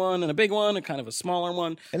smaller one, and a big one, and kind of a smaller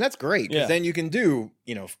one. And that's great because Yeah. then you can do,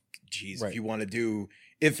 if Right. you want to do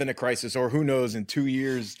Infinite Crisis, or who knows, in 2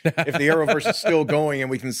 years, if the Arrowverse is still going and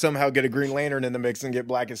we can somehow get a Green Lantern in the mix and get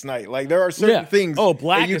Blackest Night. Like there are certain things. Oh, that you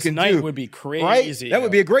Blackest can Night do, would be crazy. right? That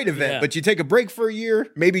would be a great event. Yeah. But you take a break for a year,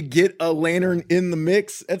 maybe get a Lantern in the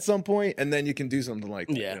mix at some point, and then you can do something like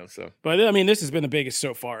that. Yeah. So But I mean, this has been the biggest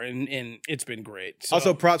so far, and it's been great. So.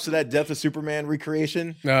 also props to that Death of Superman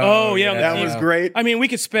recreation. Oh, yeah, on the That team. was great. I mean, we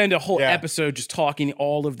could spend a whole Yeah. episode just talking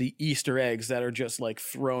all of the Easter eggs that are just like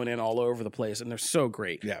thrown in all over the place, and they're so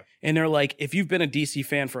great. Yeah. And they're like, if you've been a DC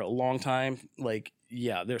fan for a long time, like,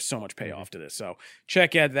 yeah, there's so much payoff to this. So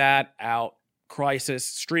check that out. Crisis,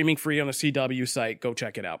 streaming free on the CW site. Go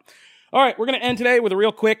check it out. All right, we're going to end today with a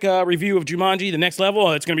real quick review of Jumanji, The Next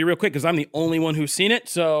Level. It's going to be real quick because I'm the only one who's seen it,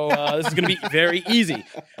 so this is going to be very easy.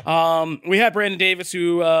 We had Brandon Davis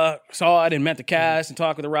who saw it and met the cast and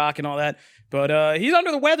talked with The Rock and all that, but he's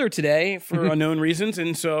under the weather today for unknown reasons,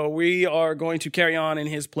 and so we are going to carry on in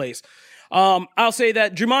his place. I'll say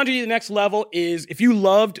that Jumanji: The Next Level is, if you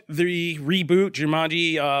loved the reboot,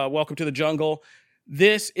 Jumanji, Welcome to the Jungle,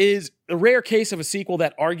 this is a rare case of a sequel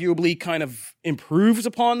that arguably kind of improves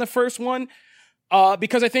upon the first one,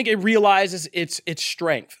 because I think it realizes its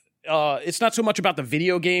strength. It's not so much about the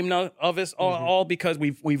video game of it all, because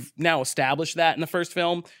we've now established that in the first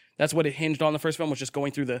film. That's what it hinged on. The first film was just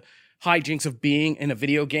going through the hijinks of being in a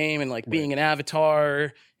video game and like being an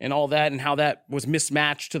avatar and all that, and how that was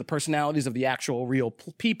mismatched to the personalities of the actual real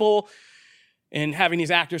people, and having these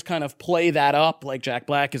actors kind of play that up, like Jack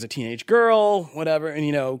Black is a teenage girl, whatever,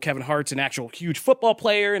 and Kevin Hart's an actual huge football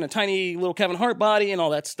player and a tiny little Kevin Hart body and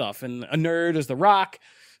all that stuff, and a nerd is The Rock.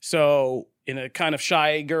 So in a kind of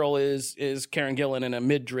shy girl is Karen Gillan, in a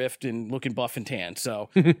midriff and looking buff and tan. So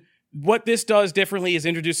what this does differently is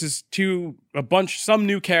introduces some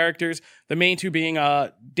new characters. The main two being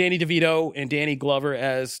Danny DeVito and Danny Glover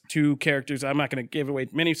as two characters. I'm not going to give away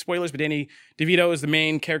many spoilers, but Danny DeVito is the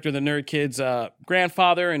main character, the nerd kid's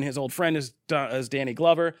grandfather, and his old friend is Danny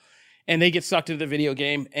Glover. And they get sucked into the video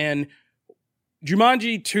game. And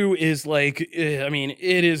Jumanji 2 is like,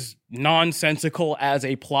 it is nonsensical as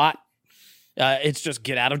a plot. It's just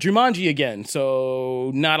get out of Jumanji again.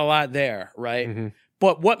 So not a lot there, right? Mm-hmm.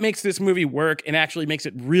 But what makes this movie work and actually makes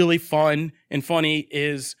it really fun and funny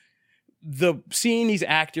is seeing these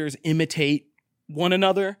actors imitate one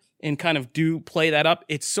another and kind of play that up.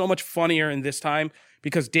 It's so much funnier in this time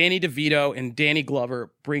because Danny DeVito and Danny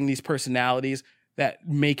Glover bring these personalities that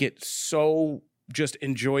make it so just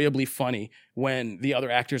enjoyably funny when the other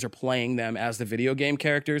actors are playing them as the video game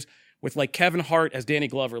characters, with like Kevin Hart as Danny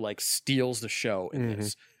Glover like steals the show in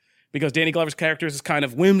this. Because Danny Glover's character is this kind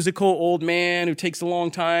of whimsical old man who takes a long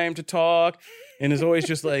time to talk and is always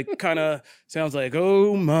just like kind of sounds like,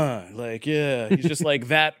 oh my, like, yeah, he's just like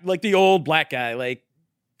that, like the old black guy, like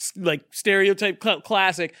stereotype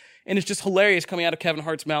classic. And it's just hilarious coming out of Kevin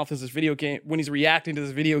Hart's mouth as this video game, when he's reacting to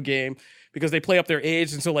this video game, because they play up their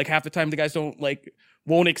age. And so like half the time the guys don't like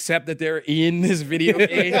won't accept that they're in this video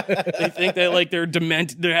game. They think that like they're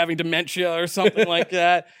having dementia or something like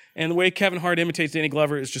that. And the way Kevin Hart imitates Danny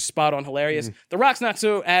Glover is just spot on hilarious. The Rock's not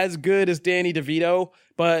so as good as Danny DeVito,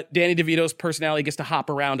 but Danny DeVito's personality gets to hop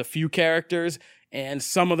around a few characters, and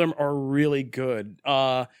some of them are really good.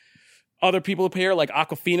 Other people appear, like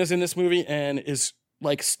Awkwafina's in this movie and is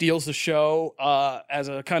like steals the show as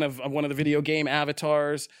a kind of one of the video game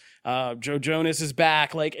avatars. Joe Jonas is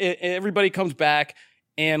back. Like everybody comes back,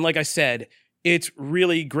 and like I said, it's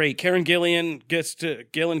really great. Karen Gillan gets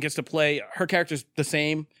to play. Her character's the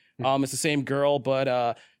same. It's the same girl,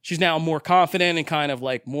 but she's now more confident and kind of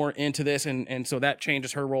like more into this, and so that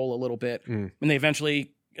changes her role a little bit. And they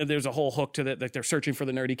eventually, there's a whole hook to that. Like they're searching for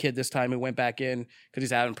the nerdy kid this time who went back in because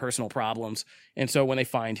he's having personal problems. And so when they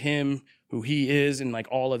find him, who he is, and like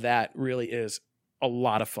all of that really is a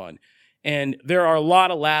lot of fun. And there are a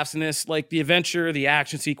lot of laughs in this. Like the adventure, the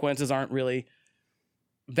action sequences aren't really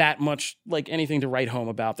that much like anything to write home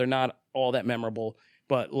about. They're not all that memorable.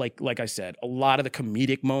 But like I said, a lot of the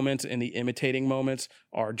comedic moments and the imitating moments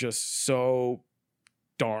are just so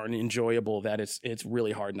darn enjoyable that it's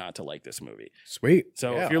really hard not to like this movie. Sweet.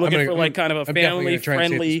 So if you're looking for like kind of a family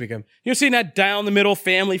friendly, you're seeing that down the middle,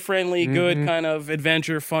 family friendly, good kind of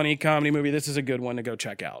adventure, funny comedy movie, this is a good one to go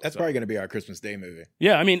check out. That's probably going to be our Christmas Day movie.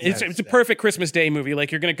 Yeah, I mean, it's a perfect Christmas Day movie.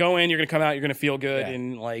 Like you're going to go in, you're going to come out, you're going to feel good,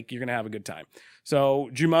 and like you're going to have a good time. So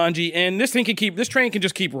Jumanji, and this train can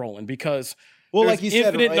just keep rolling because there's like you said,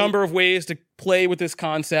 infinite number of ways to play with this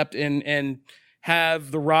concept and have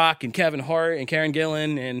The Rock and Kevin Hart and Karen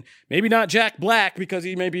Gillan and maybe not Jack Black because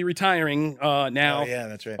he may be retiring now. Oh, yeah,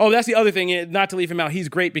 that's right. Oh, that's the other thing. Not to leave him out. He's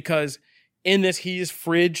great because in this, he's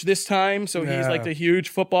Fridge this time. So he's like the huge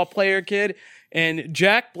football player kid. And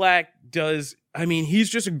Jack Black he's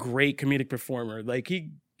just a great comedic performer. Like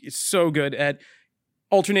he is so good at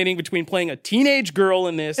alternating between playing a teenage girl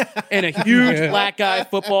in this and a huge black guy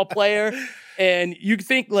football player. And you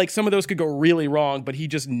think like some of those could go really wrong, but he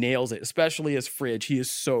just nails it, especially as Fridge. He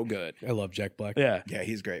is so good. I love Jack Black. Yeah. Yeah,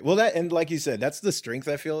 he's great. Well, and like you said, that's the strength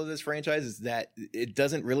I feel of this franchise is that it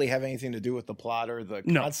doesn't really have anything to do with the plot or the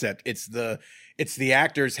concept. It's the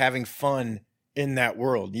actors having fun in that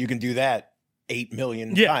world. You can do that 8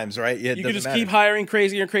 million times, right? Yeah, you can just keep hiring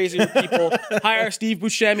crazier and crazier people. Hire Steve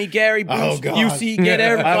Buscemi, Gary Busey, UC, get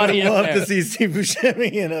everybody in there. I would love to see Steve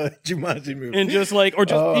Buscemi in a Jumanji movie. And just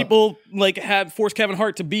people like force Kevin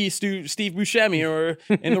Hart to be Steve Buscemi or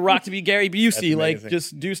in The Rock to be Gary Busey. Like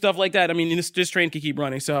just do stuff like that. I mean, this train can keep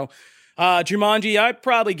running. So Jumanji, I'd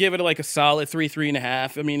probably give it like a solid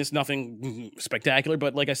 3.5. I mean, it's nothing spectacular,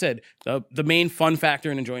 but like I said, the main fun factor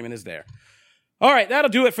and enjoyment is there. All right, that'll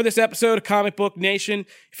do it for this episode of Comic Book Nation.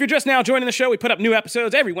 If you're just now joining the show, we put up new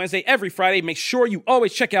episodes every Wednesday, every Friday. Make sure you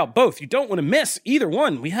always check out both. You don't want to miss either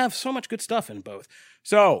one. We have so much good stuff in both.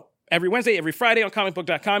 So every Wednesday, every Friday on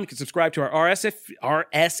comicbook.com, you can subscribe to our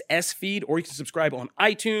RSS feed, or you can subscribe on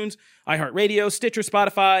iTunes, iHeartRadio, Stitcher,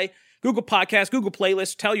 Spotify, Google Podcasts, Google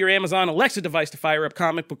Playlists. Tell your Amazon Alexa device to fire up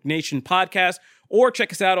Comic Book Nation podcast, or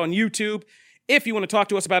check us out on YouTube. If you want to talk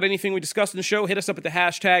to us about anything we discussed in the show, hit us up at the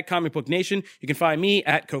hashtag Comic Book Nation. You can find me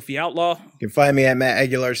at Kofi Outlaw. You can find me at Matt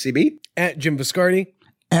Aguilar CB. At Jim Viscardi.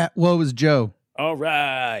 At Woe is Joe. All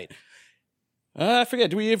right. I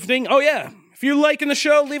forget, do we have anything? Oh, yeah. If you're liking the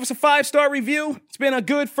show, leave us a 5-star review. It's been a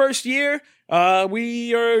good first year.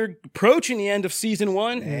 We are approaching the end of season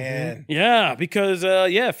 1. Man. Yeah, because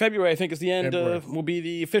February I think is the end will be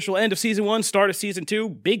the official end of season 1, start of season 2.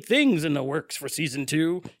 Big things in the works for season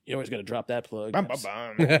 2. You always got to drop that plug.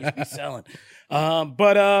 Be selling.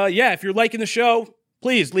 If you're liking the show,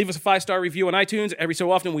 please leave us a 5-star review on iTunes. Every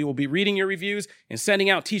so often we will be reading your reviews and sending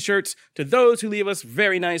out t-shirts to those who leave us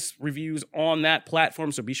very nice reviews on that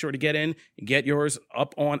platform. So be sure to get in and get yours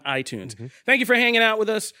up on iTunes. Thank you for hanging out with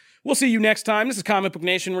us. We'll see you next time. This is Comic Book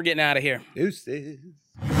Nation. We're getting out of here. Deuces.